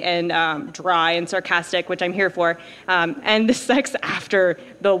witty and dry and sarcastic, which I'm here for. And the sex after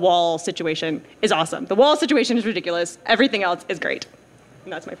the wall situation is awesome. The wall situation is ridiculous. Everything else is great.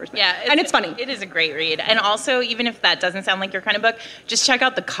 And that's my first pick. Yeah, and it's funny. It is a great read. And also, even if that doesn't sound like your kind of book, just check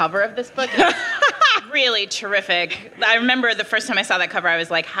out the cover of this book. It's really terrific. I remember the first time I saw that cover, I was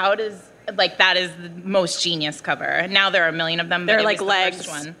like, that is the most genius cover. Now there are a million of them, but they're like legs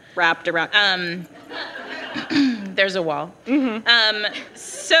wrapped around. There's a wall. Mm-hmm.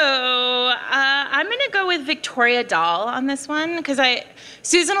 I'm going to go with Victoria Dahl on this one, because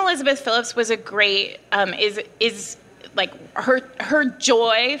Susan Elizabeth Phillips was a great, is like her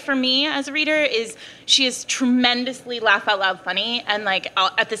joy for me as a reader is she is tremendously laugh out loud funny, and like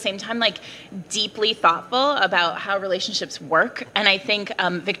at the same time like deeply thoughtful about how relationships work. And I think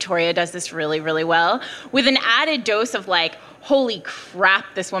Victoria does this really, really well, with an added dose of like holy crap,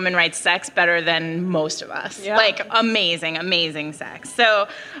 this woman writes sex better than most of us. Yeah. Like, amazing sex. So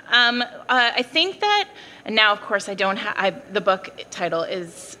I think that, and now, of course, I don't have, the book title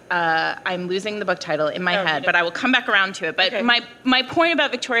is, I'm losing the book title in my head, but I will come back around to it. But okay. my point about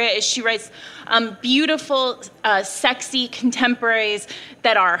Victoria is she writes beautiful, sexy contemporaries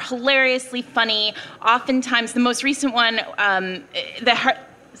that are hilariously funny. Oftentimes, the most recent one,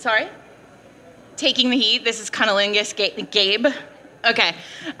 Taking the Heat. This is Cunnilingus Gabe. Okay.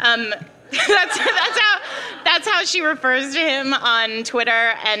 That's how she refers to him on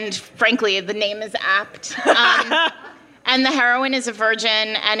Twitter, and frankly, the name is apt. And the heroine is a virgin,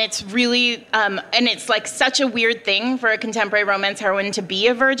 and it's really, and it's like such a weird thing for a contemporary romance heroine to be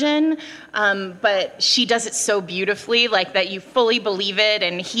a virgin, but she does it so beautifully, like that you fully believe it,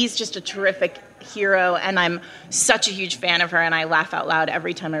 and he's just a terrific hero, and I'm such a huge fan of her, and I laugh out loud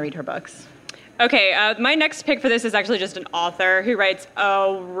every time I read her books. Okay, my next pick for this is actually just an author who writes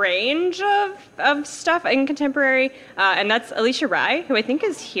a range of stuff in contemporary, and that's Alicia Rai, who I think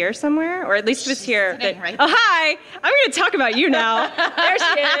is here somewhere, or at least was here. Right oh, hi! I'm going to talk about you now. There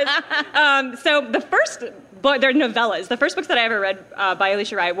she is. So the first book, they're novellas. The first books that I ever read by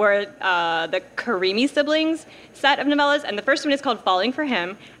Alicia Rai were the Karimi siblings set of novellas, and the first one is called Falling for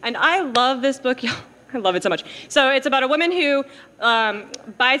Him, and I love this book, y'all. I love it so much. So it's about a woman who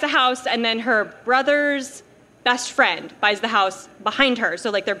buys a house, and then her brother's best friend buys the house behind her. So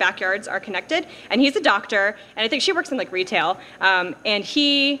like their backyards are connected, and he's a doctor, and I think she works in like retail, and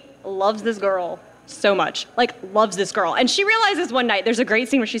he loves this girl so much, like loves this girl. And she realizes one night, there's a great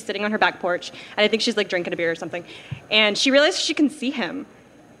scene where she's sitting on her back porch, and I think she's like drinking a beer or something, and she realizes she can see him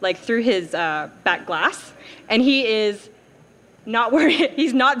like through his back glass, and he is not wearing,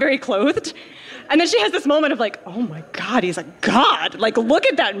 he's not very clothed. And then she has this moment of like, oh my God, he's a god. Like, look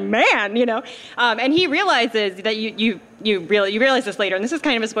at that man, you know? And he realizes that you realize this later, and this is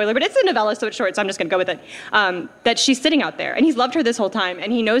kind of a spoiler, but it's a novella, so it's short, so I'm just gonna go with it, that she's sitting out there, and he's loved her this whole time,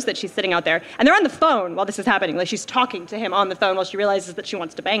 and he knows that she's sitting out there, and they're on the phone while this is happening. Like, she's talking to him on the phone while she realizes that she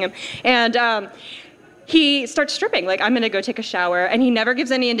wants to bang him. And he starts stripping, like, I'm gonna go take a shower, and he never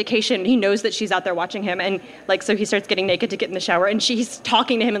gives any indication. He knows that she's out there watching him, and like, so he starts getting naked to get in the shower, and she's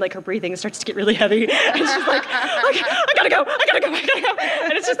talking to him, and like her breathing starts to get really heavy, and she's like, I gotta go.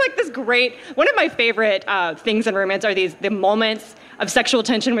 And it's just like this great, one of my favorite things in romance are the moments of sexual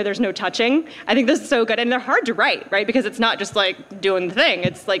tension where there's no touching. I think this is so good, and they're hard to write, right? Because it's not just like doing the thing,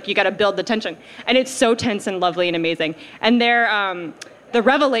 it's like you gotta build the tension, and it's so tense and lovely and amazing. And they're, the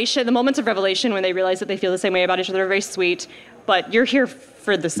revelation, the moments of revelation when they realize that they feel the same way about each other are very sweet, but you're here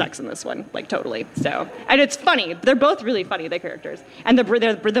for the sex in this one, like totally. So, and it's funny. They're both really funny, the characters. And the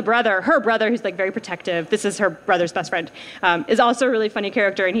brother, her brother, who's like very protective, this is her brother's best friend, is also a really funny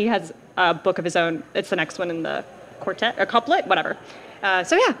character, and he has a book of his own. It's the next one in the quartet, or couplet, whatever.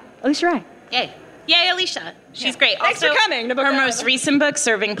 So yeah, Alicia Rai. Yay, Alicia. She's great. Thanks also, for coming to Book her Riot. most recent book,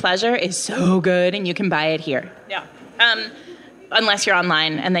 Serving Pleasure, is so good, and you can buy it here. Yeah. Unless you're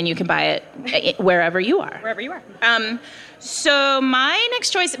online, and then you can buy it wherever you are. Wherever you are. So my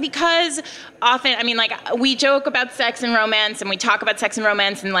next choice, because often, I mean, like, we joke about sex and romance, and we talk about sex and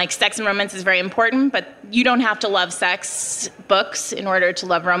romance, and like, sex and romance is very important, but you don't have to love sex books in order to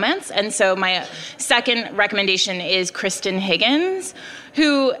love romance. And so my second recommendation is Kristen Higgins,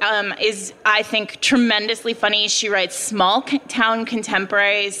 who is, I think, tremendously funny. She writes small town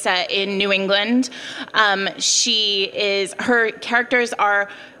contemporaries set in New England. Her characters are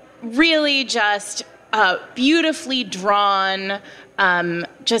really just beautifully drawn,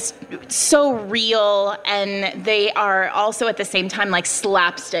 just so real, and they are also at the same time like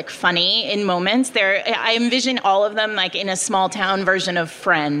slapstick funny in moments. I envision all of them like in a small town version of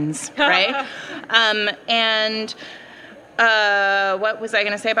Friends, right? And what was I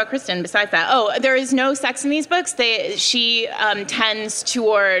going to say about Kristen besides that? Oh, there is no sex in these books. She tends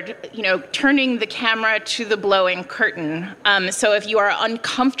toward, turning the camera to the blowing curtain. So if you are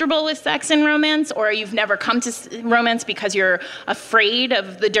uncomfortable with sex and romance, or you've never come to romance because you're afraid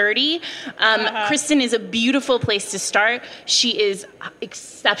of the dirty, Kristen is a beautiful place to start. She is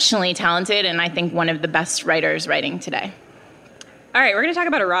exceptionally talented, and I think one of the best writers writing today. All right, we're going to talk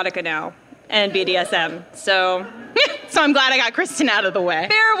about erotica now. And BDSM. So I'm glad I got Kristen out of the way.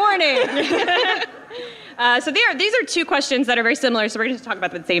 Fair warning. So these are two questions that are very similar, so we're going to talk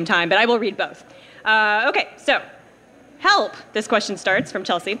about them at the same time, but I will read both. Okay, so help. This question starts from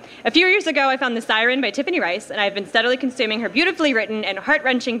Chelsea. A few years ago, I found The Siren by Tiffany Rice, and I've been steadily consuming her beautifully written and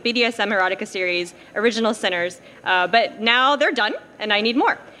heart-wrenching BDSM erotica series, Original Sinners. But now they're done, and I need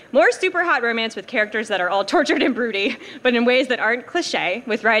more. More super hot romance with characters that are all tortured and broody, but in ways that aren't cliche,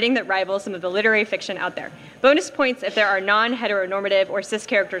 with writing that rivals some of the literary fiction out there. Bonus points if there are non-heteronormative or cis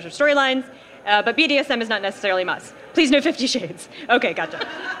characters or storylines, but BDSM is not necessarily must. Please no 50 Shades. Okay, gotcha.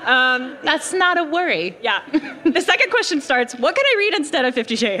 That's not a worry. Yeah. The second question starts, what can I read instead of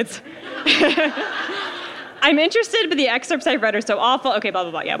 50 Shades? I'm interested, but the excerpts I've read are so awful. Okay, blah,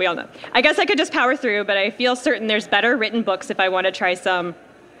 blah, blah. Yeah, we all know. I guess I could just power through, but I feel certain there's better written books if I want to try some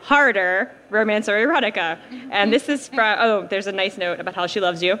harder romance or erotica. And this is from, there's a nice note about how she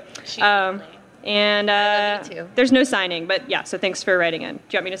loves you. And I love you too. There's no signing, but yeah, so thanks for writing in. Do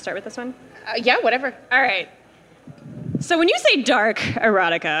you want me to start with this one? Yeah, whatever. All right. So when you say dark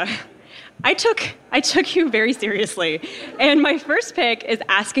erotica, I took you very seriously. And my first pick is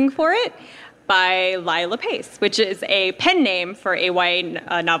Asking for It by Lila Pace, which is a pen name for a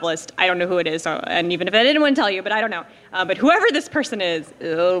YA novelist. I don't know who it is, and even if I didn't want to tell you, but I don't know. But whoever this person is,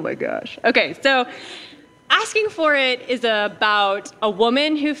 oh my gosh. Okay, so Asking for It is about a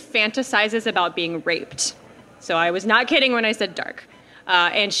woman who fantasizes about being raped. So I was not kidding when I said dark.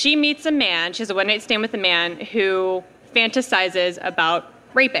 And she meets a man, she has a one-night stand with a man who fantasizes about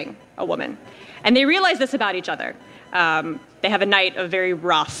raping a woman. And they realize this about each other. They have a night of very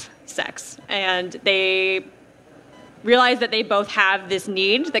rough sex, and they realize that they both have this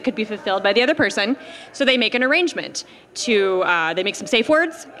need that could be fulfilled by the other person, so they make an arrangement they make some safe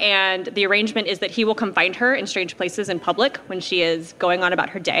words, and the arrangement is that he will come find her in strange places in public when she is going on about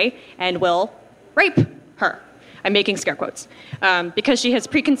her day and will rape her. I'm making scare quotes, because she has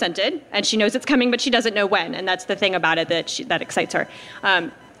pre-consented, and she knows it's coming, but she doesn't know when, and that's the thing about it that excites her.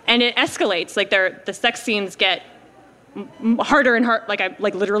 And it escalates, like the sex scenes get harder and harder,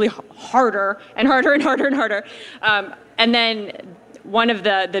 like literally harder and harder and harder and harder. And then one of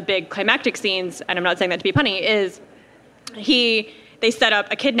the big climactic scenes, and I'm not saying that to be punny, is they set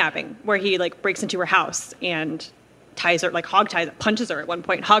up a kidnapping where he breaks into her house and ties her, punches her at one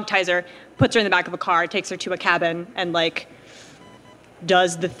point, hog ties her, puts her in the back of a car, takes her to a cabin, and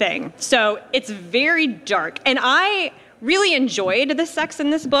does the thing. So it's very dark. And I really enjoyed the sex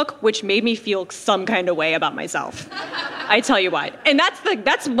in this book, which made me feel some kind of way about myself. I tell you what. And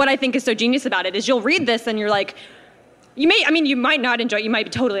that's what I think is so genius about it, is you'll read this and you're like, you might not enjoy it, you might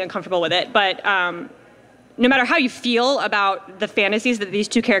be totally uncomfortable with it, but no matter how you feel about the fantasies that these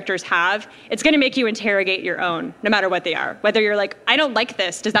two characters have, it's going to make you interrogate your own, no matter what they are. Whether you're like, I don't like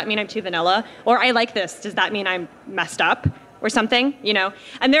this, does that mean I'm too vanilla? Or I like this, does that mean I'm messed up? Or something,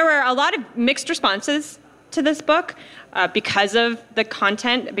 And there were a lot of mixed responses to this book because of the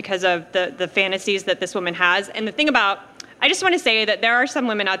content, because of the fantasies that this woman has. And the thing about, I just want to say that there are some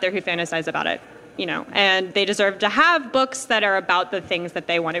women out there who fantasize about it, and they deserve to have books that are about the things that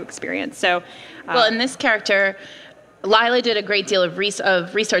they want to experience. So, well, in this character, Lila did a great deal of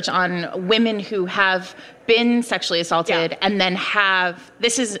research on women who have been sexually assaulted and then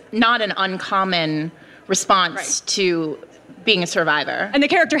this is not an uncommon response to being a survivor. And the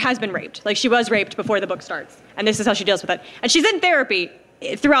character has been raped. She was raped before the book starts. And this is how she deals with it. And she's in therapy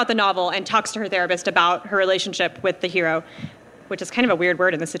throughout the novel and talks to her therapist about her relationship with the hero, which is kind of a weird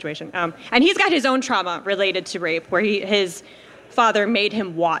word in this situation. And he's got his own trauma related to rape, where his father made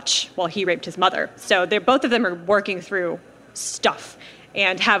him watch while he raped his mother. So both of them are working through stuff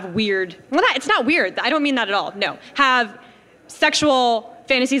and have it's not weird. I don't mean that at all. No. Have sexual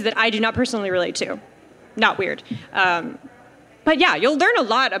fantasies that I do not personally relate to. Not weird. But yeah, you'll learn a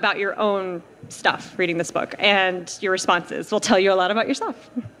lot about your own stuff reading this book, and your responses will tell you a lot about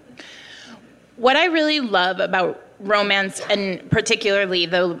yourself. What I really love about romance, and particularly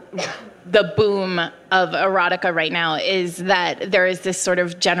the boom of erotica right now, is that there is this sort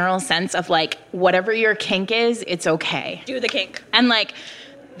of general sense of whatever your kink is, it's okay. Do the kink. And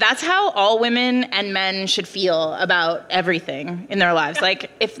that's how all women and men should feel about everything in their lives.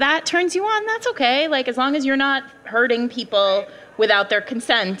 If that turns you on, that's okay. As long as you're not hurting people without their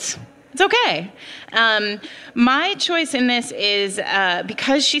consent, it's okay. My choice in this is,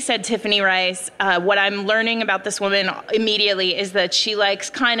 because she said Tiffany Rice, what I'm learning about this woman immediately is that she likes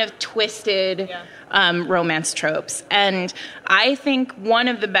kind of twisted romance tropes. And I think one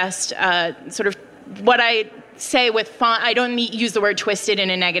of the best sort of what I say with fond, I don't use the word twisted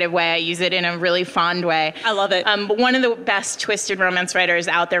in a negative way. I use it in a really fond way. I love it. But one of the best twisted romance writers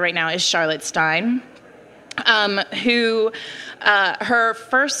out there right now is Charlotte Stein, who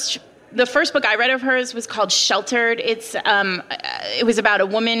the first book I read of hers was called Sheltered. It was about a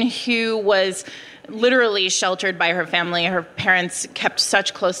woman who was literally sheltered by her family. Her parents kept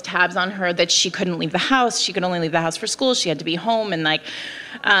such close tabs on her that she couldn't leave the house. She could only leave the house for school. She had to be home, and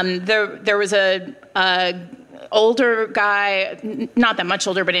there was a older guy, not that much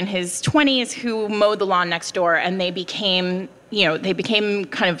older, but in his 20s, who mowed the lawn next door, and they became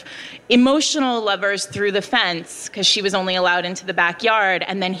kind of emotional lovers through the fence because she was only allowed into the backyard,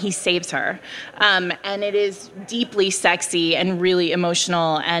 and then he saves her. And it is deeply sexy and really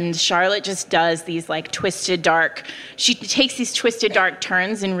emotional, and Charlotte just does these she takes these twisted dark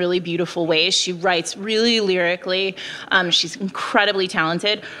turns in really beautiful ways. She writes really lyrically. She's incredibly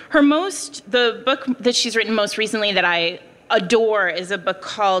talented. The book that she's written most recently that I adore is a book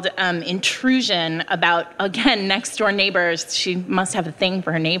called Intrusion, about, again, next door neighbors. She must have a thing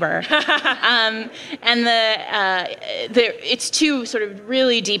for her neighbor. And it's two sort of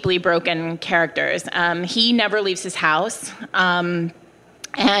really deeply broken characters. He never leaves his house.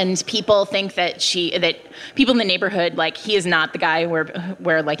 And people think that people in the neighborhood, like, he is not the guy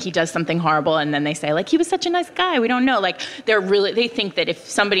where like he does something horrible, and then they say, like, he was such a nice guy. We don't know. Like, they think that if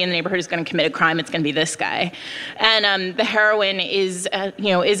somebody in the neighborhood is going to commit a crime, it's going to be this guy. And the heroine is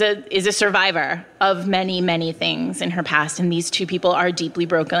a survivor of many, many things in her past, and these two people are deeply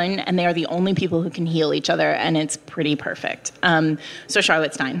broken, and they are the only people who can heal each other, and it's pretty perfect. So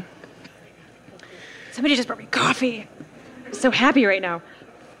Charlotte Stein. Somebody just brought me coffee. I'm so happy right now.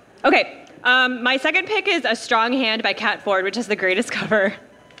 Okay, my second pick is A Strong Hand by Kat Ford, which has the greatest cover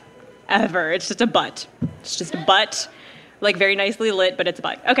ever. It's just a butt. It's just a butt, like, very nicely lit, but it's a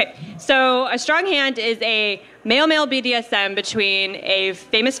butt. Okay, so A Strong Hand is a male-male BDSM between a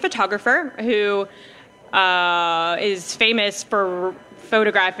famous photographer who is famous for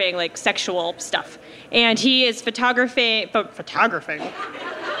photographing, like, sexual stuff. And he is photographing...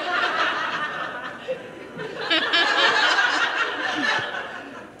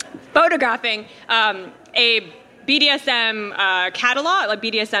 photographing a BDSM catalog, like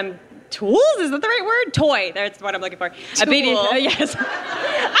BDSM tools, is that the right word? Toy, that's what I'm looking for. Tool. Yes.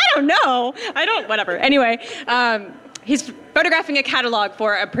 Whatever. Anyway, he's photographing a catalog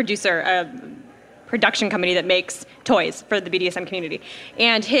for a production company that makes toys for the BDSM community.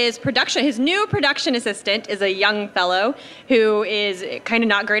 And his new production assistant is a young fellow who is kind of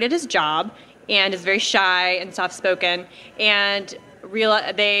not great at his job and is very shy and soft-spoken, and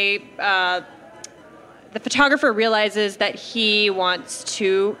the photographer realizes that he wants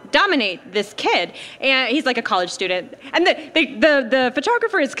to dominate this kid, and he's like a college student. And the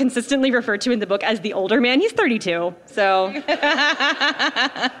photographer is consistently referred to in the book as the older man. He's 32, so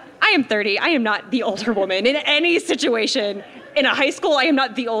I am 30. I am not the older woman in any situation. In a high school, I am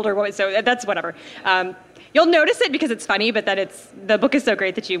not the older woman, so that's whatever. You'll notice it because it's funny, but then the book is so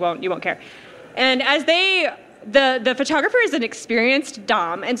great that you won't care. And as the photographer is an experienced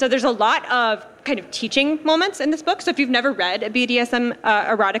dom, and so there's a lot of kind of teaching moments in this book. So if you've never read a BDSM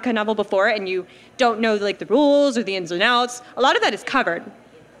erotica novel before and you don't know, like, the rules or the ins and outs, a lot of that is covered.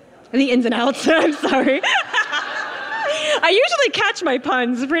 The ins and outs, I'm sorry. I usually catch my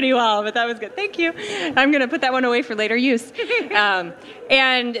puns pretty well, but that was good. Thank you. I'm going to put that one away for later use.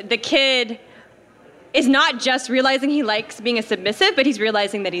 And the kid is not just realizing he likes being a submissive, but he's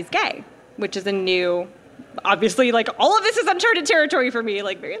realizing that he's gay, which is a new... Obviously, like, all of this is uncharted territory for me,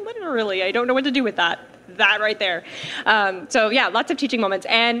 like, very literally. I don't know what to do with that right there. So yeah, lots of teaching moments.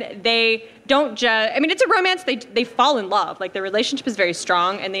 And they don't just, it's a romance. They fall in love. Like, their relationship is very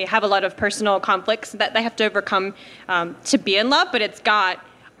strong, and they have a lot of personal conflicts that they have to overcome to be in love. But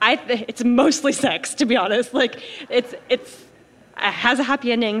it's mostly sex, to be honest. Like, it has a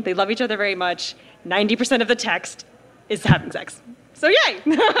happy ending. They love each other very much. 90% of the text is having sex. So yay!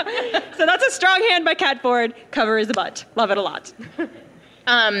 So that's A Strong Hand by Kat Ford. Cover is a butt. Love it a lot.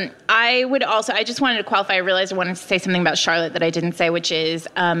 I just wanted to qualify. I realized I wanted to say something about Charlotte that I didn't say, which is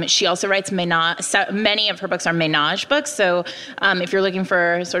she also writes many of her books are ménage books. So if you're looking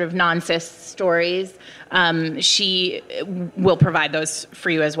for sort of non-cis stories, she will provide those for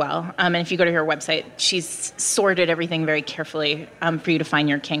you as well. And if you go to her website, she's sorted everything very carefully for you to find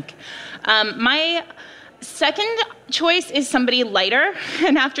your kink. My second choice is somebody lighter,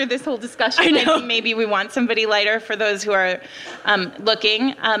 and after this whole discussion, I think maybe we want somebody lighter for those who are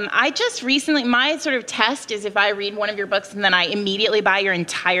looking. I just recently, my sort of test is if I read one of your books and then I immediately buy your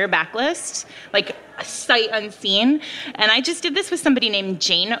entire backlist, like sight unseen. And I just did this with somebody named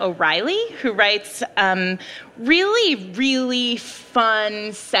Jane O'Reilly, who writes really, really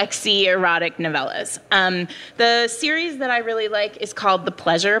fun, sexy, erotic novellas. The series that I really like is called The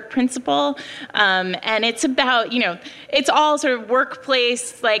Pleasure Principle, and it's about, it's all sort of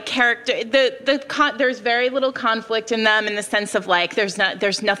workplace, like character. There's very little conflict in them in the sense of like there's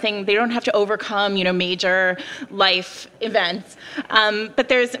nothing. They don't have to overcome, major life events. But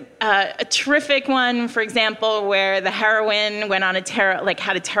there's a terrific one, for example, where the heroine went on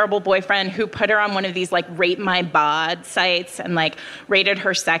had a terrible boyfriend who put her on one of these like Rate My Bod sites and like rated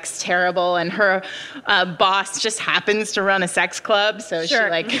her sex terrible, and her boss just happens to run a sex club, so Sure. she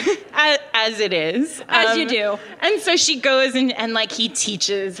like as it is, As you do. and so she goes and like he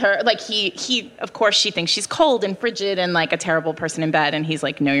teaches her, like he of course she thinks she's cold and frigid and like a terrible person in bed, and he's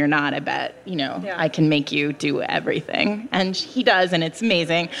like, no, you're not. I bet I can make you do everything, and he does, and it's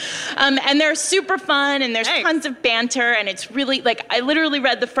amazing. And they're super fun, and there's tons of banter, and it's really like I literally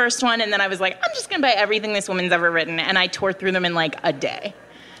read the first one, and then I was like, I'm just gonna buy everything this woman's ever written, and I tore through them in like a day.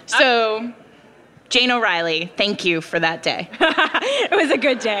 So Jane O'Reilly, thank you for that day. It was a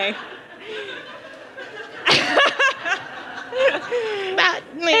good day.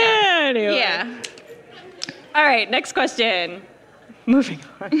 Anyway. Yeah. All right, next question. Moving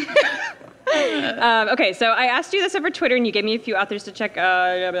on. Okay, so I asked you this over Twitter, and you gave me a few authors to check.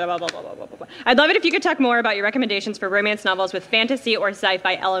 Blah, blah, blah, blah, blah, blah, blah. I'd love it if you could talk more about your recommendations for romance novels with fantasy or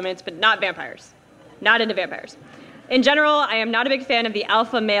sci-fi elements, but not vampires. Not into vampires. In general, I am not a big fan of the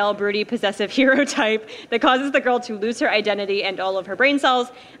alpha male, broody, possessive hero type that causes the girl to lose her identity and all of her brain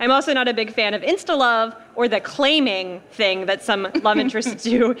cells. I'm also not a big fan of insta-love or the claiming thing that some love interests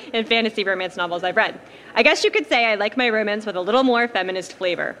do in fantasy romance novels I've read. I guess you could say I like my romance with a little more feminist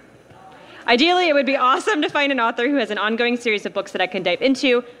flavor. Ideally, it would be awesome to find an author who has an ongoing series of books that I can dive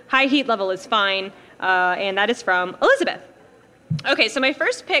into. High heat level is fine, and that is from Elizabeth. Okay, so my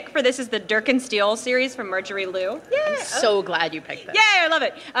first pick for this is the Dirk and Steel series from Marjorie Liu. I'm so glad you picked that. Yay, I love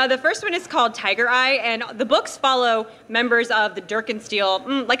it. The first one is called Tiger Eye, and the books follow members of the Dirk and Steel,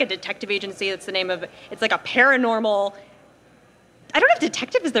 like a detective agency. That's the name of it. It's like a paranormal. I don't know if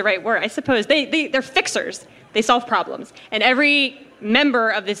detective is the right word. I suppose they're fixers. They solve problems, and every member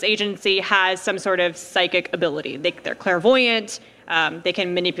of this agency has some sort of psychic ability. They're clairvoyant. They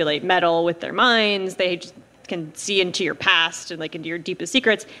can manipulate metal with their minds. They just can see into your past and like into your deepest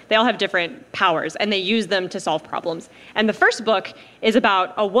secrets. They all have different powers, and they use them to solve problems. And the first book is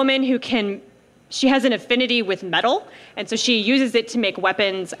about a woman who she has an affinity with metal, and so she uses it to make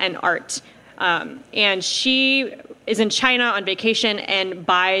weapons and art. And she is in China on vacation and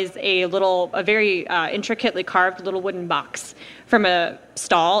buys a very intricately carved little wooden box from a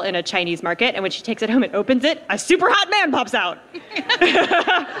stall in a Chinese market. And when she takes it home and opens it, a super hot man pops out.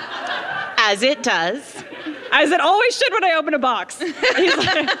 As it does. As it always should when I open a box.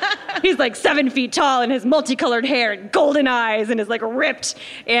 He's like 7 feet tall and has multicolored hair and golden eyes and is like ripped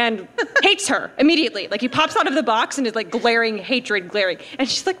and hates her immediately. Like he pops out of the box and is like glaring. And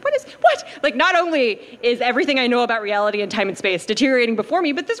she's like, what? Like not only is everything I know about reality and time and space deteriorating before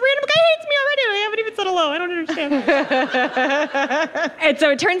me, but this random guy hates me already. I haven't even said hello. I don't understand. And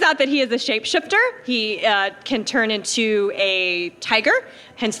so it turns out that he is a shapeshifter. He can turn into a tiger,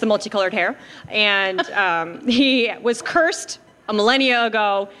 hence the multicolored hair. And he was cursed a millennia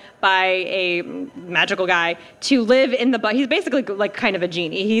ago by a magical guy to live in the box. He's basically like kind of a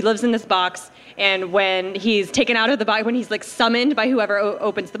genie. He lives in this box, and when he's taken out of the box, when he's like summoned by whoever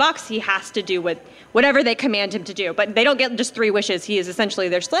opens the box, he has to do whatever they command him to do. But they don't get just 3 wishes. He is essentially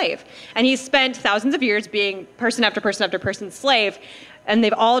their slave. And he's spent thousands of years being person after person after person's slave, and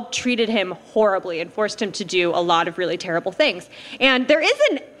they've all treated him horribly and forced him to do a lot of really terrible things. And there's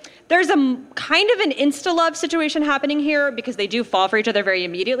a kind of an insta-love situation happening here because they do fall for each other very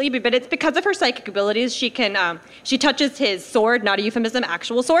immediately, but it's because of her psychic abilities. She touches his sword, not a euphemism,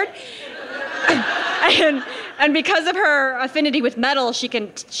 actual sword. And because of her affinity with metal, she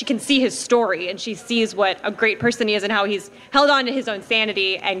can see his story, and she sees what a great person he is and how he's held on to his own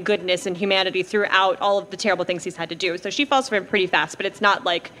sanity and goodness and humanity throughout all of the terrible things he's had to do. So she falls for him pretty fast, but it's not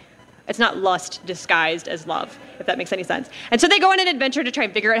lust disguised as love, if that makes any sense. And so they go on an adventure to try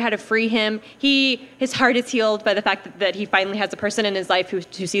and figure out how to free him. His heart is healed by the fact that he finally has a person in his life who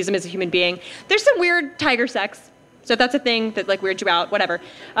sees him as a human being. There's some weird tiger sex, so if that's a thing that like weirds you out, whatever.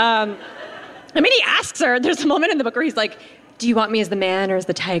 I mean, he asks her, there's a moment in the book where he's like, do you want me as the man or as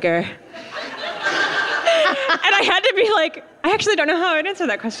the tiger? And I had to be like, I actually don't know how I'd answer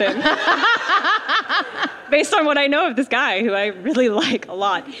that question. Based on what I know of this guy, who I really like a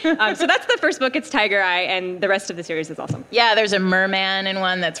lot. So that's the first book, it's Tiger Eye, and the rest of the series is awesome. Yeah, there's a merman in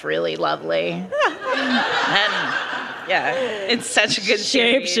one that's really lovely. And yeah, it's such a good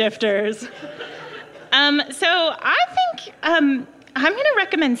series. Shapeshifters. So I think I'm going to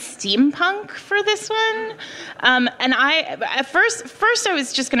recommend steampunk for this one. And I, at first I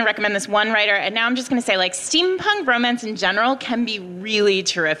was just going to recommend this one writer, and now I'm just going to say, like, steampunk romance in general can be really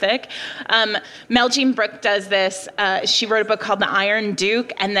terrific. Mel Jean Brooke does this. She wrote a book called The Iron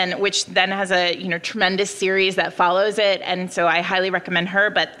Duke, which then has a tremendous series that follows it, and so I highly recommend her.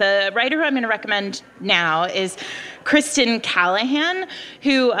 But the writer who I'm going to recommend now is Kristen Callahan,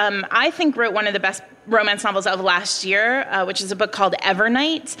 who I think wrote one of the best romance novels of last year, which is a book called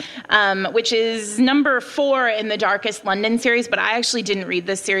Evernight, which is number 4 in the Darkest London series, but I actually didn't read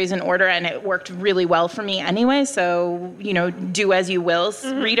this series in order, and it worked really well for me anyway, so, do as you will,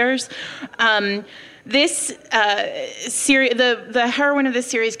 readers. This series, the heroine of this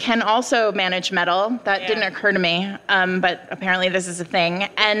series can also manage metal. That didn't occur to me, but apparently this is a thing.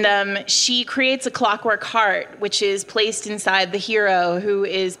 And she creates a clockwork heart, which is placed inside the hero, who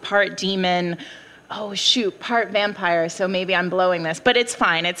is part demon, part vampire, so maybe I'm blowing this, but it's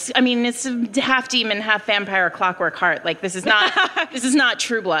fine. It's half demon, half vampire, clockwork heart. Like, this is not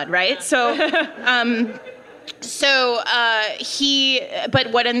True Blood, right?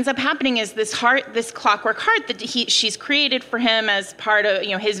 But what ends up happening is this clockwork heart that she's created for him as part of,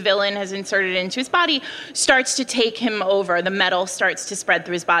 his villain has inserted into his body, starts to take him over. The metal starts to spread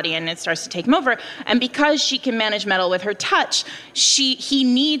through his body, and it starts to take him over. And because she can manage metal with her touch,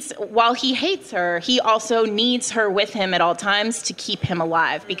 while he hates her, he also needs her with him at all times to keep him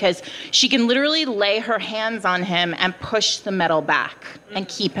alive, because she can literally lay her hands on him and push the metal back and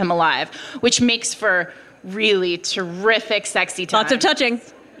keep him alive, which makes for really terrific, sexy times. Lots of touching.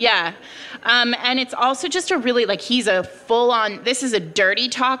 Yeah. And it's also just a really, he's a full-on, this is a dirty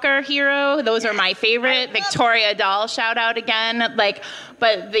talker hero. Those are my favorite. Victoria Dahl, shout out again.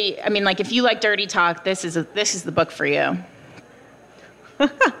 If you like dirty talk, this is the book for you.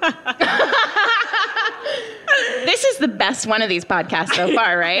 This is the best one of these podcasts so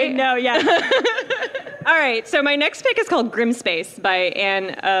far, right? No, yeah. All right, so my next pick is called Grimspace by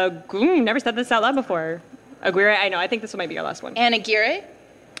Anne never said this out loud before. Aguirre, I know, I think this might be your last one. Anne Aguirre?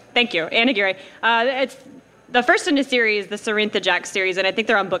 Thank you, Anne Aguirre. It's the first in the series, the Cerintha Jack series, and I think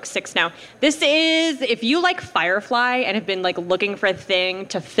they're on book 6 now. This is, if you like Firefly and have been looking for a thing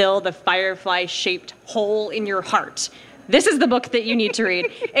to fill the Firefly-shaped hole in your heart, this is the book that you need to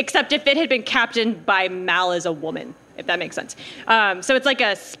read, except if it had been captained by Mal as a woman, if that makes sense. So it's like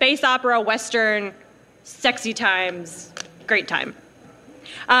a space opera, Western, sexy times, great time.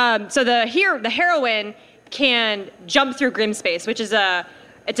 So the heroine can jump through Grimspace, which is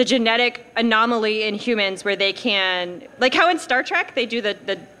it's a genetic anomaly in humans where they can, like how in Star Trek they do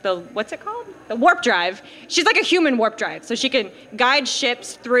the what's it called? The warp drive. She's like a human warp drive, so she can guide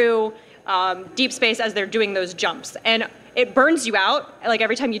ships through deep space as they're doing those jumps. And it burns you out. Like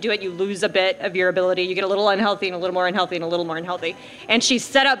every time you do it, you lose a bit of your ability. You get a little unhealthy and a little more unhealthy and a little more unhealthy. And she's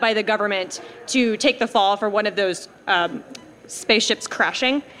set up by the government to take the fall for one of those spaceships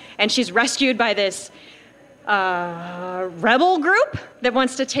crashing. And she's rescued by this rebel group that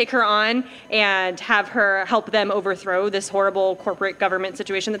wants to take her on and have her help them overthrow this horrible corporate government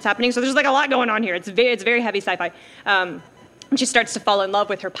situation that's happening. So there's a lot going on here. It's very heavy sci-fi. And she starts to fall in love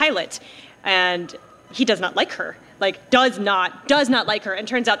with her pilot, and he does not like her. Does not like her. And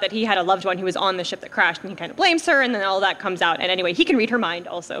turns out that he had a loved one who was on the ship that crashed, and he kind of blames her, and then all that comes out. And anyway, he can read her mind,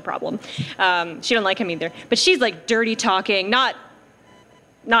 also a problem. She don't like him either. But she's dirty talking, not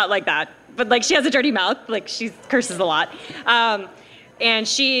like that, but she has a dirty mouth, she curses a lot. And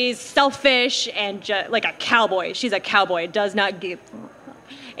she's selfish and like a cowboy. She's a cowboy, does not give.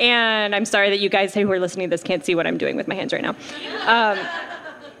 And I'm sorry that you guys who are listening to this can't see what I'm doing with my hands right now.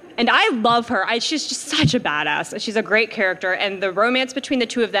 And I love her. She's just such a badass. She's a great character. And the romance between the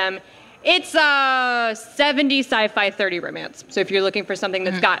two of them, it's 70 sci-fi, 30 romance. So if you're looking for something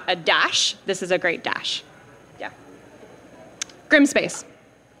that's got a dash, this is a great dash. Yeah. Grimspace.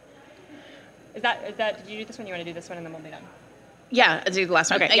 Is that, did you do this one? You want to do this one and then we'll be done? Yeah, I'll do the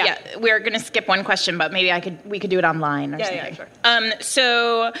last one. Okay, yeah. We're going to skip one question, but maybe we could do it online or something. Yeah, sure.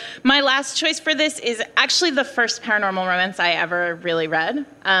 So my last choice for this is actually the first paranormal romance I ever really read,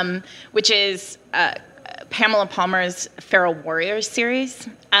 which is Pamela Palmer's Feral Warriors series.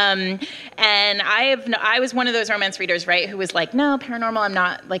 And I was one of those romance readers, right, who was like, no, paranormal, I'm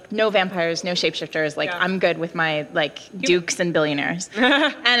not, no vampires, no shapeshifters, I'm good with my, dukes and billionaires.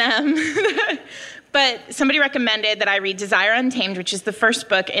 And, but somebody recommended that I read Desire Untamed, which is the first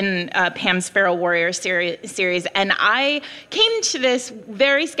book in Pam's Feral Warrior series. And I came to this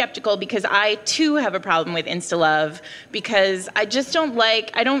very skeptical because I, too, have a problem with insta-love because I just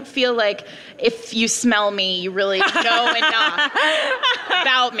I don't feel like if you smell me, you really know enough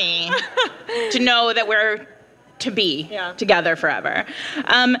about me to know that we're to be together forever.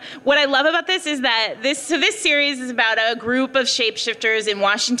 What I love about this is that this series is about a group of shapeshifters in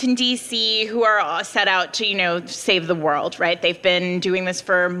Washington, D.C. who are all set out to, save the world, right? They've been doing this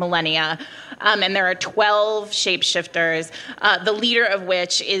for millennia. And there are 12 shapeshifters, the leader of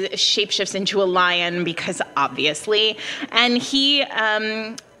which shapeshifts into a lion because obviously.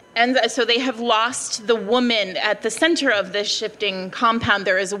 And so they have lost the woman at the center of this shifting compound.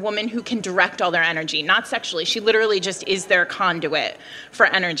 There is a woman who can direct all their energy, not sexually. She literally just is their conduit for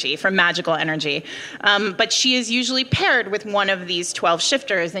energy, for magical energy. But she is usually paired with one of these 12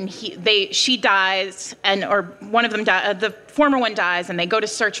 shifters, and she dies, or one of them dies. The former one dies, and they go to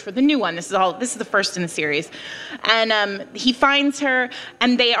search for the new one. This is the first in the series, and he finds her,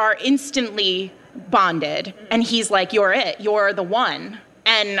 and they are instantly bonded. And he's like, "You're it. You're the one."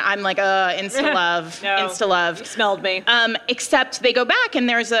 And I'm like, insta love, No, insta love. You smelled me. Except they go back and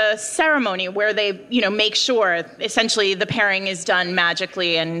there's a ceremony where they, make sure essentially the pairing is done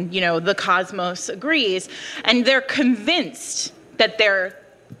magically and, the cosmos agrees. And they're convinced that they're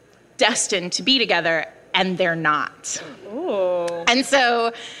destined to be together, and they're not. Ooh. And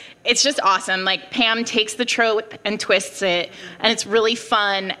so it's just awesome. Like, Pam takes the trope and twists it, and it's really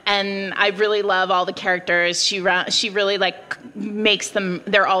fun. And I really love all the characters. She really makes them.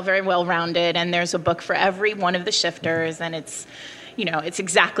 They're all very well rounded. And there's a book for every one of the shifters, and it's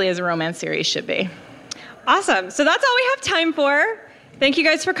exactly as a romance series should be. Awesome. So that's all we have time for. Thank you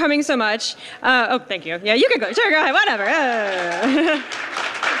guys for coming so much. Thank you. Yeah, you can go. Sure, go ahead. Whatever.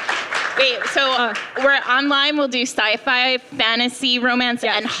 Wait, so we're online. We'll do sci-fi, fantasy, romance,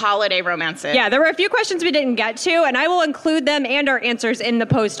 and holiday romances. Yeah, there were a few questions we didn't get to, and I will include them and our answers in the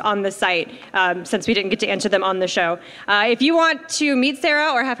post on the site, since we didn't get to answer them on the show. If you want to meet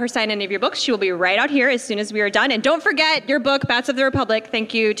Sarah or have her sign any of your books, she will be right out here as soon as we are done. And don't forget your book, Bats of the Republic.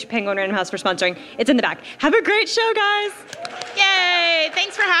 Thank you to Penguin Random House for sponsoring. It's in the back. Have a great show, guys. Yay!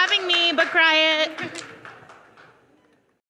 Thanks for having me, Book Riot.